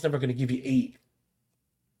 model's never going to give you 8.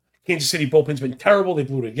 Kansas City bullpen's been terrible. They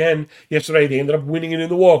blew it again. Yesterday, they ended up winning it in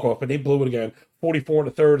the walk-off, but they blew it again. 44 and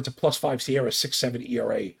a third. It's a +5 Sierra, 6.7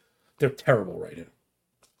 ERA. They're terrible right now.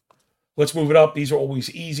 Let's move it up. These are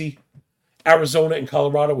always easy. Arizona and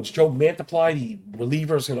Colorado, which Joe Mantiply, the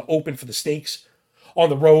reliever, is going to open for the stakes on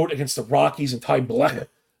the road against the Rockies and Ty Black.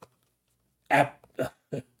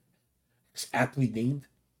 Aptly named.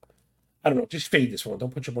 I don't know. Just fade this one.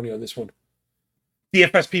 Don't put your money on this one.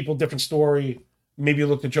 DFS people, different story. Maybe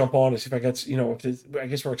look to jump on and see if I get, I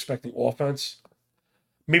guess we're expecting offense.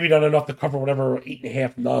 Maybe not enough to cover whatever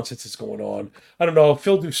 8.5 nonsense is going on. I don't know.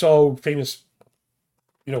 Phil Dussault, famous,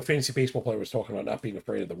 fantasy baseball player, was talking about not being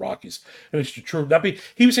afraid of the Rockies. And it's true.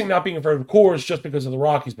 He was saying not being afraid of the Coors just because of the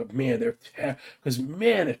Rockies, but man, they're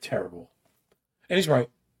terrible. And he's right.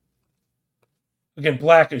 Again,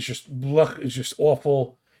 Black is just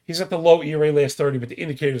awful. He's at the low ERA last 30, but the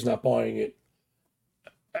indicator's not buying it.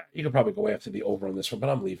 You could probably go after the over on this one, but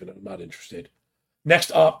I'm leaving it. I'm not interested.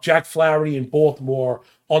 Next up, Jack Flaherty in Baltimore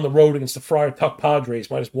on the road against the Friar Tuck Padres,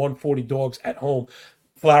 minus 140 dogs at home.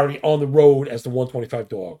 Flaherty on the road as the 125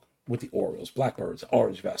 dog with the Orioles, Blackbirds,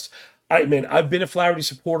 orange vest. I've been a Flaherty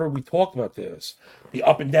supporter. We talked about this. The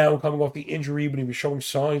up and down coming off the injury, when he was showing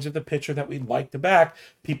signs of the pitcher that we'd like to back,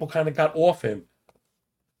 people kind of got off him.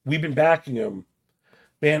 We've been backing him.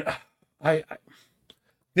 Man,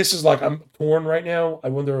 this is like, I'm torn right now. I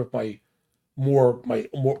wonder if my more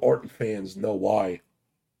ardent fans know why.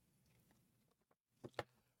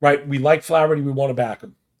 Right, we like Flaherty. We want to back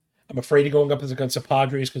him. I'm afraid of going up against the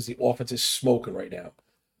Padres because the offense is smoking right now.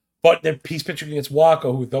 But he's pitching against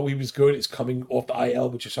Waco, who, though he was good, is coming off the IL,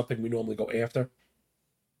 which is something we normally go after.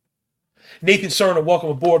 Nathan Cerna, welcome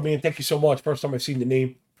aboard, man. Thank you so much. First time I've seen the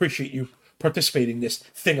name. Appreciate you participating in this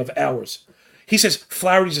thing of ours. He says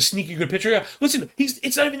Flaherty's a sneaky good pitcher. Yeah, listen,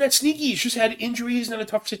 it's not even that sneaky. He's just had injuries and a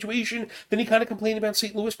tough situation. Then he kind of complained about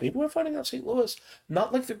St. Louis. Maybe we're finding out St. Louis,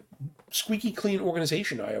 not like the squeaky clean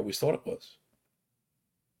organization I always thought it was.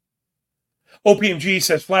 OPMG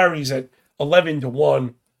says Flaherty's at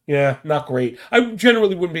 11-1. Yeah, not great. I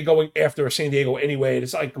generally wouldn't be going after San Diego anyway.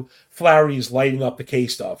 It's like Flaherty's lighting up the K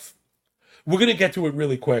stuff. We're going to get to it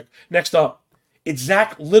really quick. Next up, it's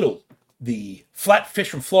Zach Little, the flatfish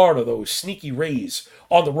from Florida, those sneaky Rays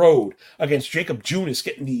on the road against Jacob Junis,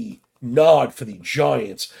 getting the nod for the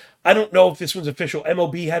Giants. I don't know if this one's official.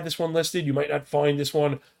 MLB had this one listed. You might not find this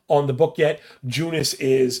one on the book yet. Junis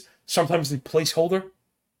is sometimes the placeholder,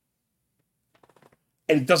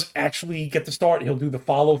 and he doesn't actually get the start. He'll do the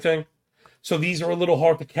follow thing. So these are a little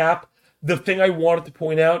hard to cap. The thing I wanted to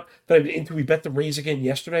point out that I've been into, we bet the Rays again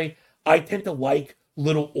yesterday. I tend to like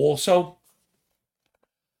Little also.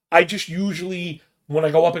 I just usually, when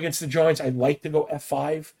I go up against the Giants, I like to go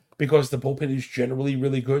F5 because the bullpen is generally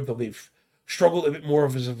really good, though they've struggled a bit more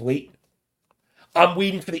as of late. I'm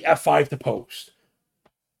waiting for the F5 to post.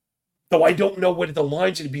 Though I don't know what the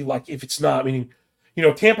line's going to be like if it's not. Meaning,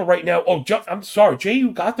 Tampa right now. Oh, I'm sorry. Jay,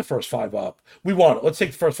 you got the first 5 up. We want it. Let's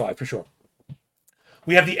take the first 5 for sure.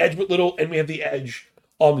 We have the edge with Little, and we have the edge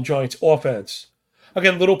on the Giants offense.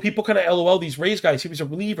 Again, Little, people kind of LOL these Rays guys. He was a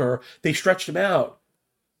reliever. They stretched him out.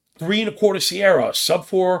 3.25 Sierra,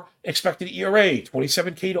 sub-4 expected ERA,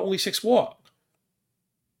 27K to only 6 walk.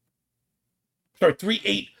 Sorry,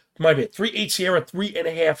 3.8, my bad. 3.8 Sierra,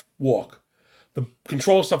 3.5 walk. The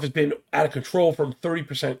control stuff has been out of control from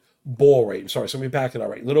 30% ball rate. I'm sorry, so let me back it up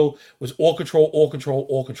right. Little was all control, all control,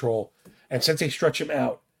 all control. And since they stretch him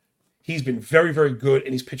out, he's been very, very good,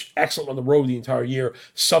 and he's pitched excellent on the road the entire year.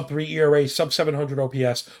 Sub-3 ERA, sub-700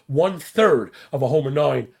 OPS, 1/3 of a homer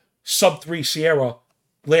 9, sub-3 Sierra,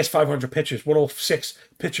 last 500 pitches, 106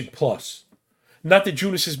 pitching plus. Not that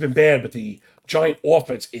Junis has been bad, but the Giant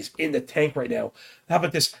offense is in the tank right now. How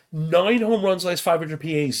about this? 9 home runs, last 500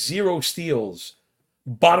 PAs, 0 steals.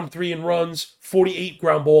 Bottom 3 in runs, 48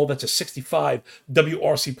 ground ball. That's a 65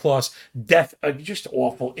 WRC plus. Death, just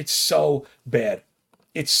awful. It's so bad.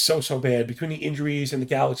 It's so bad. Between the injuries and the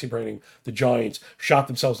Galaxy branding, the Giants shot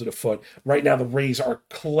themselves in the foot. Right now, the Rays are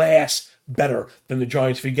class better than the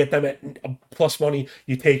Giants. If you get them at plus money,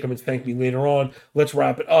 you take them and thank me later on. Let's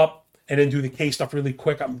wrap it up and then do the K stuff really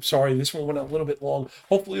quick. I'm sorry, this one went a little bit long.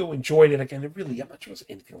 Hopefully you'll enjoy it. Again, I'm not sure it's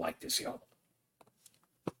anything like this, yo.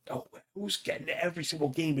 Oh, who's getting every single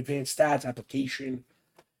game advanced stats application?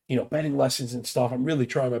 Betting lessons and stuff. I'm really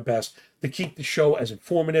trying my best to keep the show as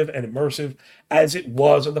informative and immersive as it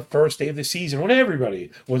was on the first day of the season when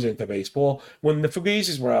everybody was into baseball, when the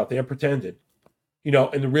Fugazis were out there pretending.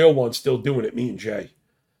 And the real one's still doing it, me and Jay.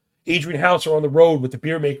 Adrian House are on the road with the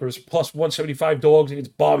Beer Makers, plus 175 dogs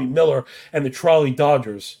against Bobby Miller and the Trolley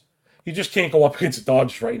Dodgers. You just can't go up against the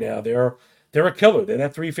Dodgers right now. They're a killer. They're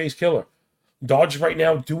that 3-face killer. Dodgers right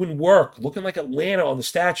now doing work, looking like Atlanta on the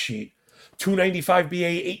stat sheet. 295 BA,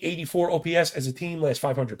 884 OPS as a team, last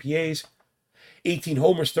 500 PAs. 18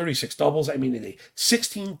 homers, 36 doubles. I mean, a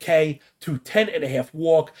 16K to 10.5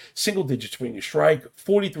 walk, single-digit swing and strike,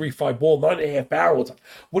 43-5 ball, 9.5 barrels.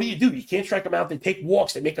 What do? You can't strike them out. They take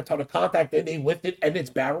walks. They make a ton of contact. Then they lift it, and it's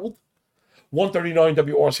barreled. 139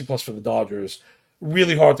 WRC plus for the Dodgers.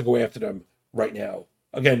 Really hard to go after them right now.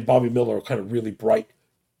 Again, Bobby Miller, kind of really bright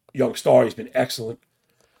young star. He's been excellent.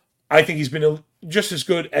 I think he's been just as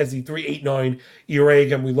good as the 3.89 ERA.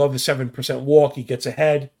 Again, we love the 7% walk. He gets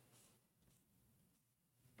ahead.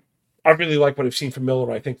 I really like what I've seen from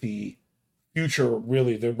Miller. I think the future,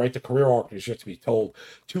 really, the career arc is yet to be told.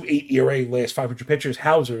 2.8 ERA, last 500 pitches.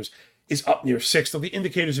 Hauser's is up near 6, so the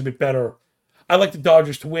indicator's a bit better. I like the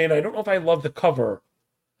Dodgers to win. I don't know if I love the cover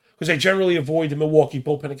because I generally avoid the Milwaukee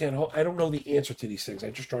bullpen. Again, I don't know the answer to these things.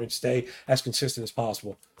 I just try and stay as consistent as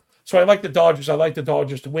possible. So I like the Dodgers. I like the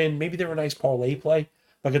Dodgers to win. Maybe they're a nice parlay play,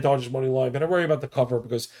 like a Dodgers money line, but I worry about the cover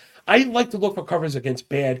because I like to look for covers against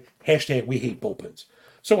bad # we hate bullpens.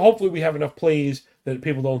 So hopefully we have enough plays that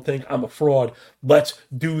people don't think I'm a fraud. Let's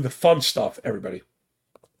do the fun stuff, everybody.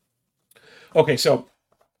 Okay, so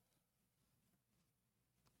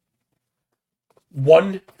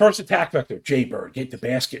first attack vector, Jay Bird. Get the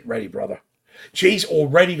basket ready, brother. Jay's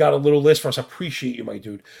already got a little list for us. I appreciate you, my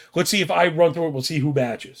dude. Let's see if I run through it. We'll see who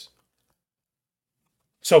matches.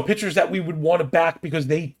 So pitchers that we would want to back because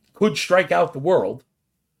they could strike out the world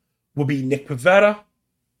would be Nick Pivetta,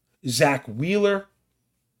 Zach Wheeler,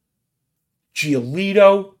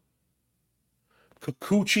 Giolito,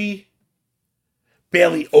 Kikuchi,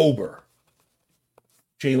 Bailey Ober.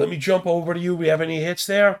 Jay, let me jump over to you. We have any hits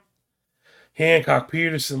there? Hancock,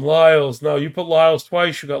 Peterson, Lyles. No, you put Lyles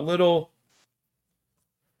twice. You got Little.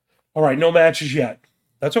 All right, no matches yet.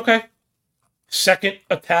 That's okay. Second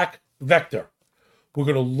attack vector. We're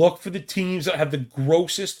going to look for the teams that have the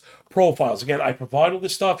grossest profiles. Again, I provide all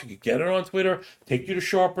this stuff. You can get it on Twitter. Take you to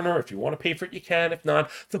Sharpener. If you want to pay for it, you can. If not,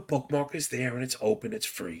 the bookmark is there and it's open. It's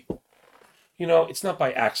free. It's not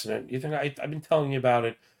by accident. You think I've been telling you about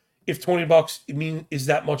it. If $20 is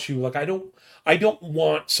that much you like, I don't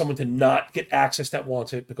want someone to not get access that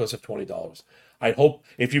wants it because of $20. I hope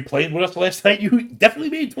if you played with us last night, you definitely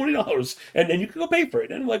made $20, and then you can go pay for it.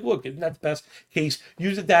 And I'm like, look, isn't that the best case?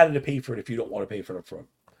 Use the data to pay for it if you don't want to pay for it up front.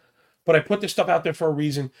 But I put this stuff out there for a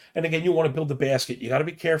reason. And again, you want to build the basket. You got to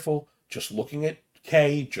be careful. Just looking at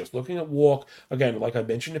K, just looking at walk. Again, like I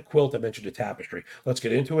mentioned the quilt, I mentioned the tapestry. Let's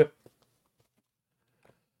get into it.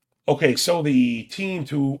 Okay, so the team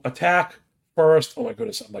to attack first. Oh my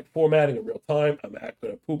goodness, I'm like formatting in real time. I'm going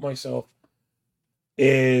to poop myself.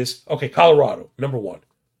 Is, okay, Colorado, number 1.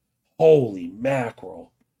 Holy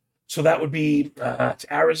mackerel. So that would be, it's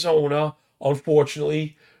Arizona,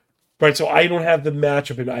 unfortunately. Right, so I don't have the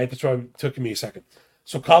matchup, and that's why it took me a second.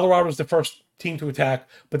 So Colorado is the first team to attack,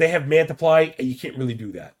 but they have Mantiply, and you can't really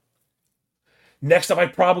do that. Next up,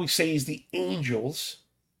 I'd probably say is the Angels,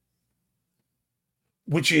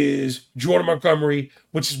 which is Jordan Montgomery,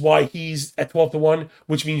 which is why he's at 12-1,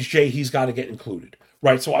 which means, Jay, he's got to get included.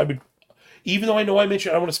 Right, so I would, even though I know I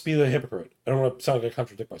mentioned, I don't want to be a hypocrite. I don't want to sound like I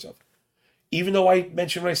contradict myself. Even though I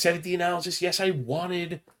mentioned when I said at the analysis, yes, I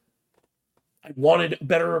wanted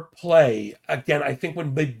better play. Again, I think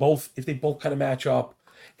if they both kind of match up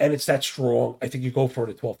and it's that strong, I think you go for it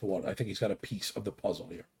at 12-1. I think he's got a piece of the puzzle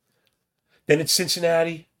here. Then it's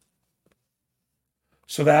Cincinnati.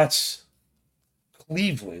 So that's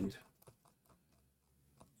Cleveland,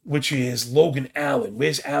 which is Logan Allen.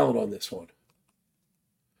 Where's Allen on this one?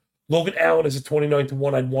 Logan Allen is a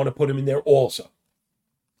 29-1. I'd want to put him in there also.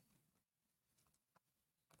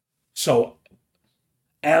 So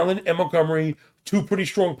Allen and Montgomery, 2 pretty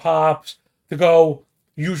strong pops to go.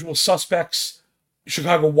 Usual suspects,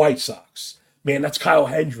 Chicago White Sox. Man, that's Kyle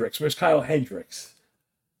Hendricks. Where's Kyle Hendricks?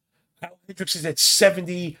 Kyle Hendricks is at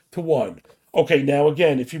 70-1. Okay, now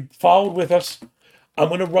again, if you followed with us, I'm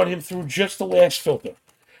going to run him through just the last filter.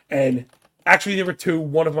 And actually, there were 2.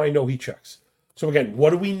 One of them I know he checks. So again, what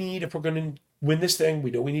do we need if we're going to win this thing? We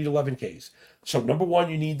know we need 11 Ks. So number 1,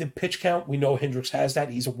 you need the pitch count. We know Hendricks has that.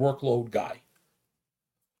 He's a workload guy.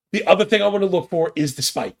 The other thing I want to look for is the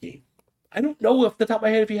spike game. I don't know off the top of my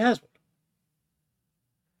head if he has one.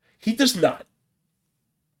 He does not.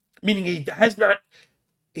 Meaning he has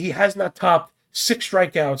not topped 6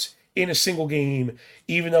 strikeouts in a single game,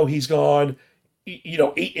 even though he's gone, 8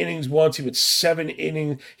 innings once. He went 7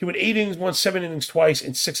 innings. He went 8 innings once, 7 innings twice,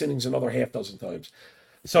 and 6 innings another half dozen times.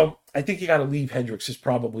 So I think you got to leave Hendricks is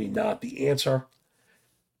probably not the answer.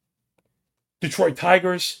 Detroit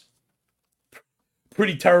Tigers,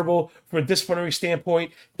 pretty terrible from a disciplinary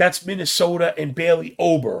standpoint. That's Minnesota and Bailey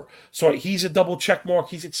Ober. So he's a double check mark.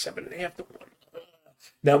 He's at 7.5-1.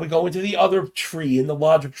 Now we go into the other tree, in the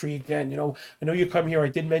logic tree again. I know you come here. I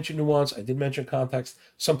did mention nuance. I did mention context.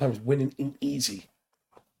 Sometimes winning ain't easy.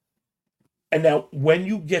 And now when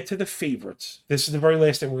you get to the favorites, this is the very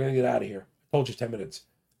last thing we're going to get out of here. I told you 10 minutes.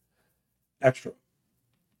 Extra.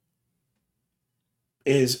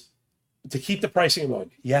 Is to keep the pricing in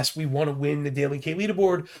mind. Yes, we want to win the Daily K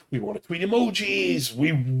leaderboard. We want to tweet emojis.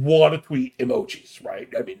 We want to tweet emojis, right?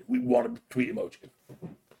 I mean, we want to tweet emojis.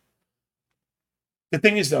 The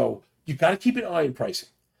thing is, though, you got to keep an eye on pricing.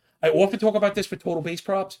 I often talk about this with total base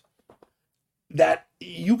props, that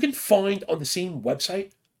you can find on the same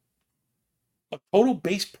website a total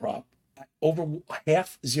base prop at over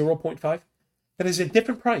half 0.5 that is a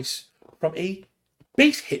different price from a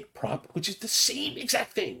base hit prop, which is the same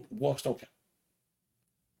exact thing. Walks don't count.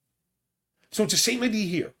 So it's the same idea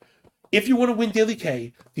here. If you want to win Daily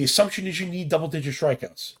K, the assumption is you need double-digit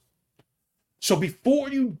strikeouts. So before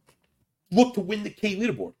you look to win the K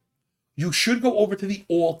leaderboard, you should go over to the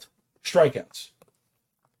alt strikeouts.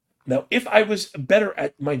 Now, if I was better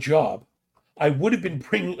at my job, I would have been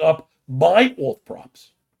bringing up my alt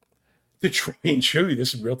props to try and show you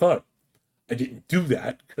this in real time. I didn't do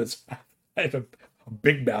that because I have a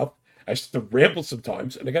big mouth. I used to ramble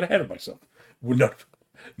sometimes, and I got ahead of myself.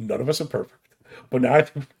 None of us are perfect. But now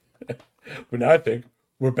I think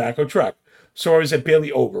we're back on track. So I was at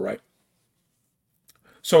Bailey Ober, right?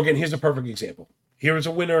 So again, here's a perfect example. Here is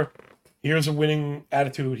a winner. Here's a winning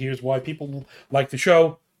attitude. Here's why people like the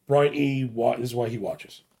show. Brian E., this is why he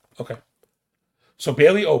watches. Okay. So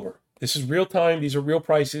Bailey Ober. This is real time. These are real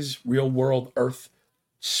prices. Real world earth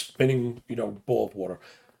spinning, ball of water.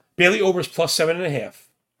 Bailey Ober is plus 7.5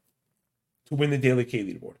 to win the Daily K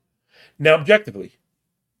leaderboard. Now, objectively,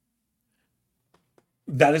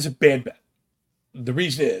 that is a bad bet. The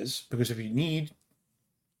reason is because if you need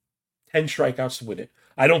 10 strikeouts to win it.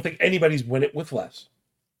 I don't think anybody's win it with less.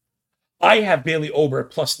 I have Bailey Ober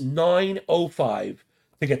at plus 905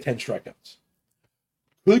 to get 10 strikeouts.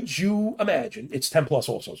 Could you imagine? It's 10 plus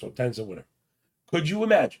also, so 10's a winner. Could you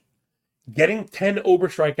imagine getting 10 Ober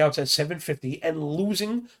strikeouts at 750 and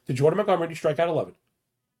losing to Jordan Montgomery to strike out 11?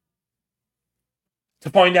 To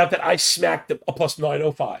find out that I smacked a plus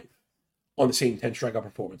 905 on the same 10 strikeout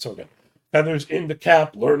performance. So again, feathers in the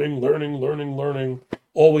cap, learning.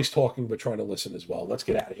 Always talking, but trying to listen as well. Let's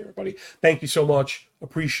get out of here, everybody. Thank you so much.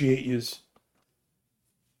 Appreciate yous.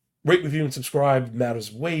 Rate, review, and subscribe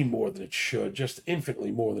matters way more than it should. Just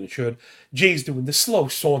infinitely more than it should. Jay's doing the slow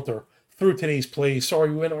saunter through today's plays. Sorry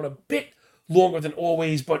we went on a bit longer than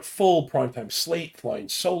always, but full primetime slate, flying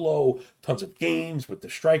solo, tons of games with the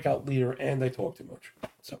strikeout leader, and I talk too much.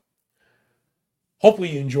 So hopefully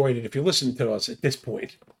you enjoyed it. If you're listening to us at this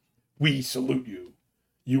point, we salute you.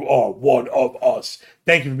 You are one of us.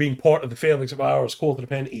 Thank you for being part of the failings of ours. Call to the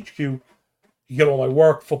Pen HQ. You get all my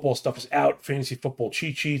work. Football stuff is out. Fantasy football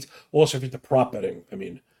cheat sheets. Also, if you're into prop betting, I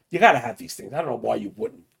mean, you got to have these things. I don't know why you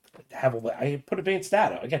wouldn't have all that. I put advanced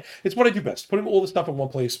data. Again, it's what I do best. Putting all the stuff in one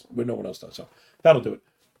place where no one else does. So that'll do it.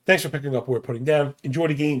 Thanks for picking up what we're putting down. Enjoy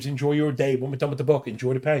the games. Enjoy your day. When we're done with the book,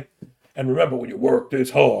 enjoy the pay. And remember, when you work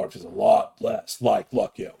this hard, there's a lot less like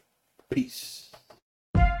luck, yo. Peace.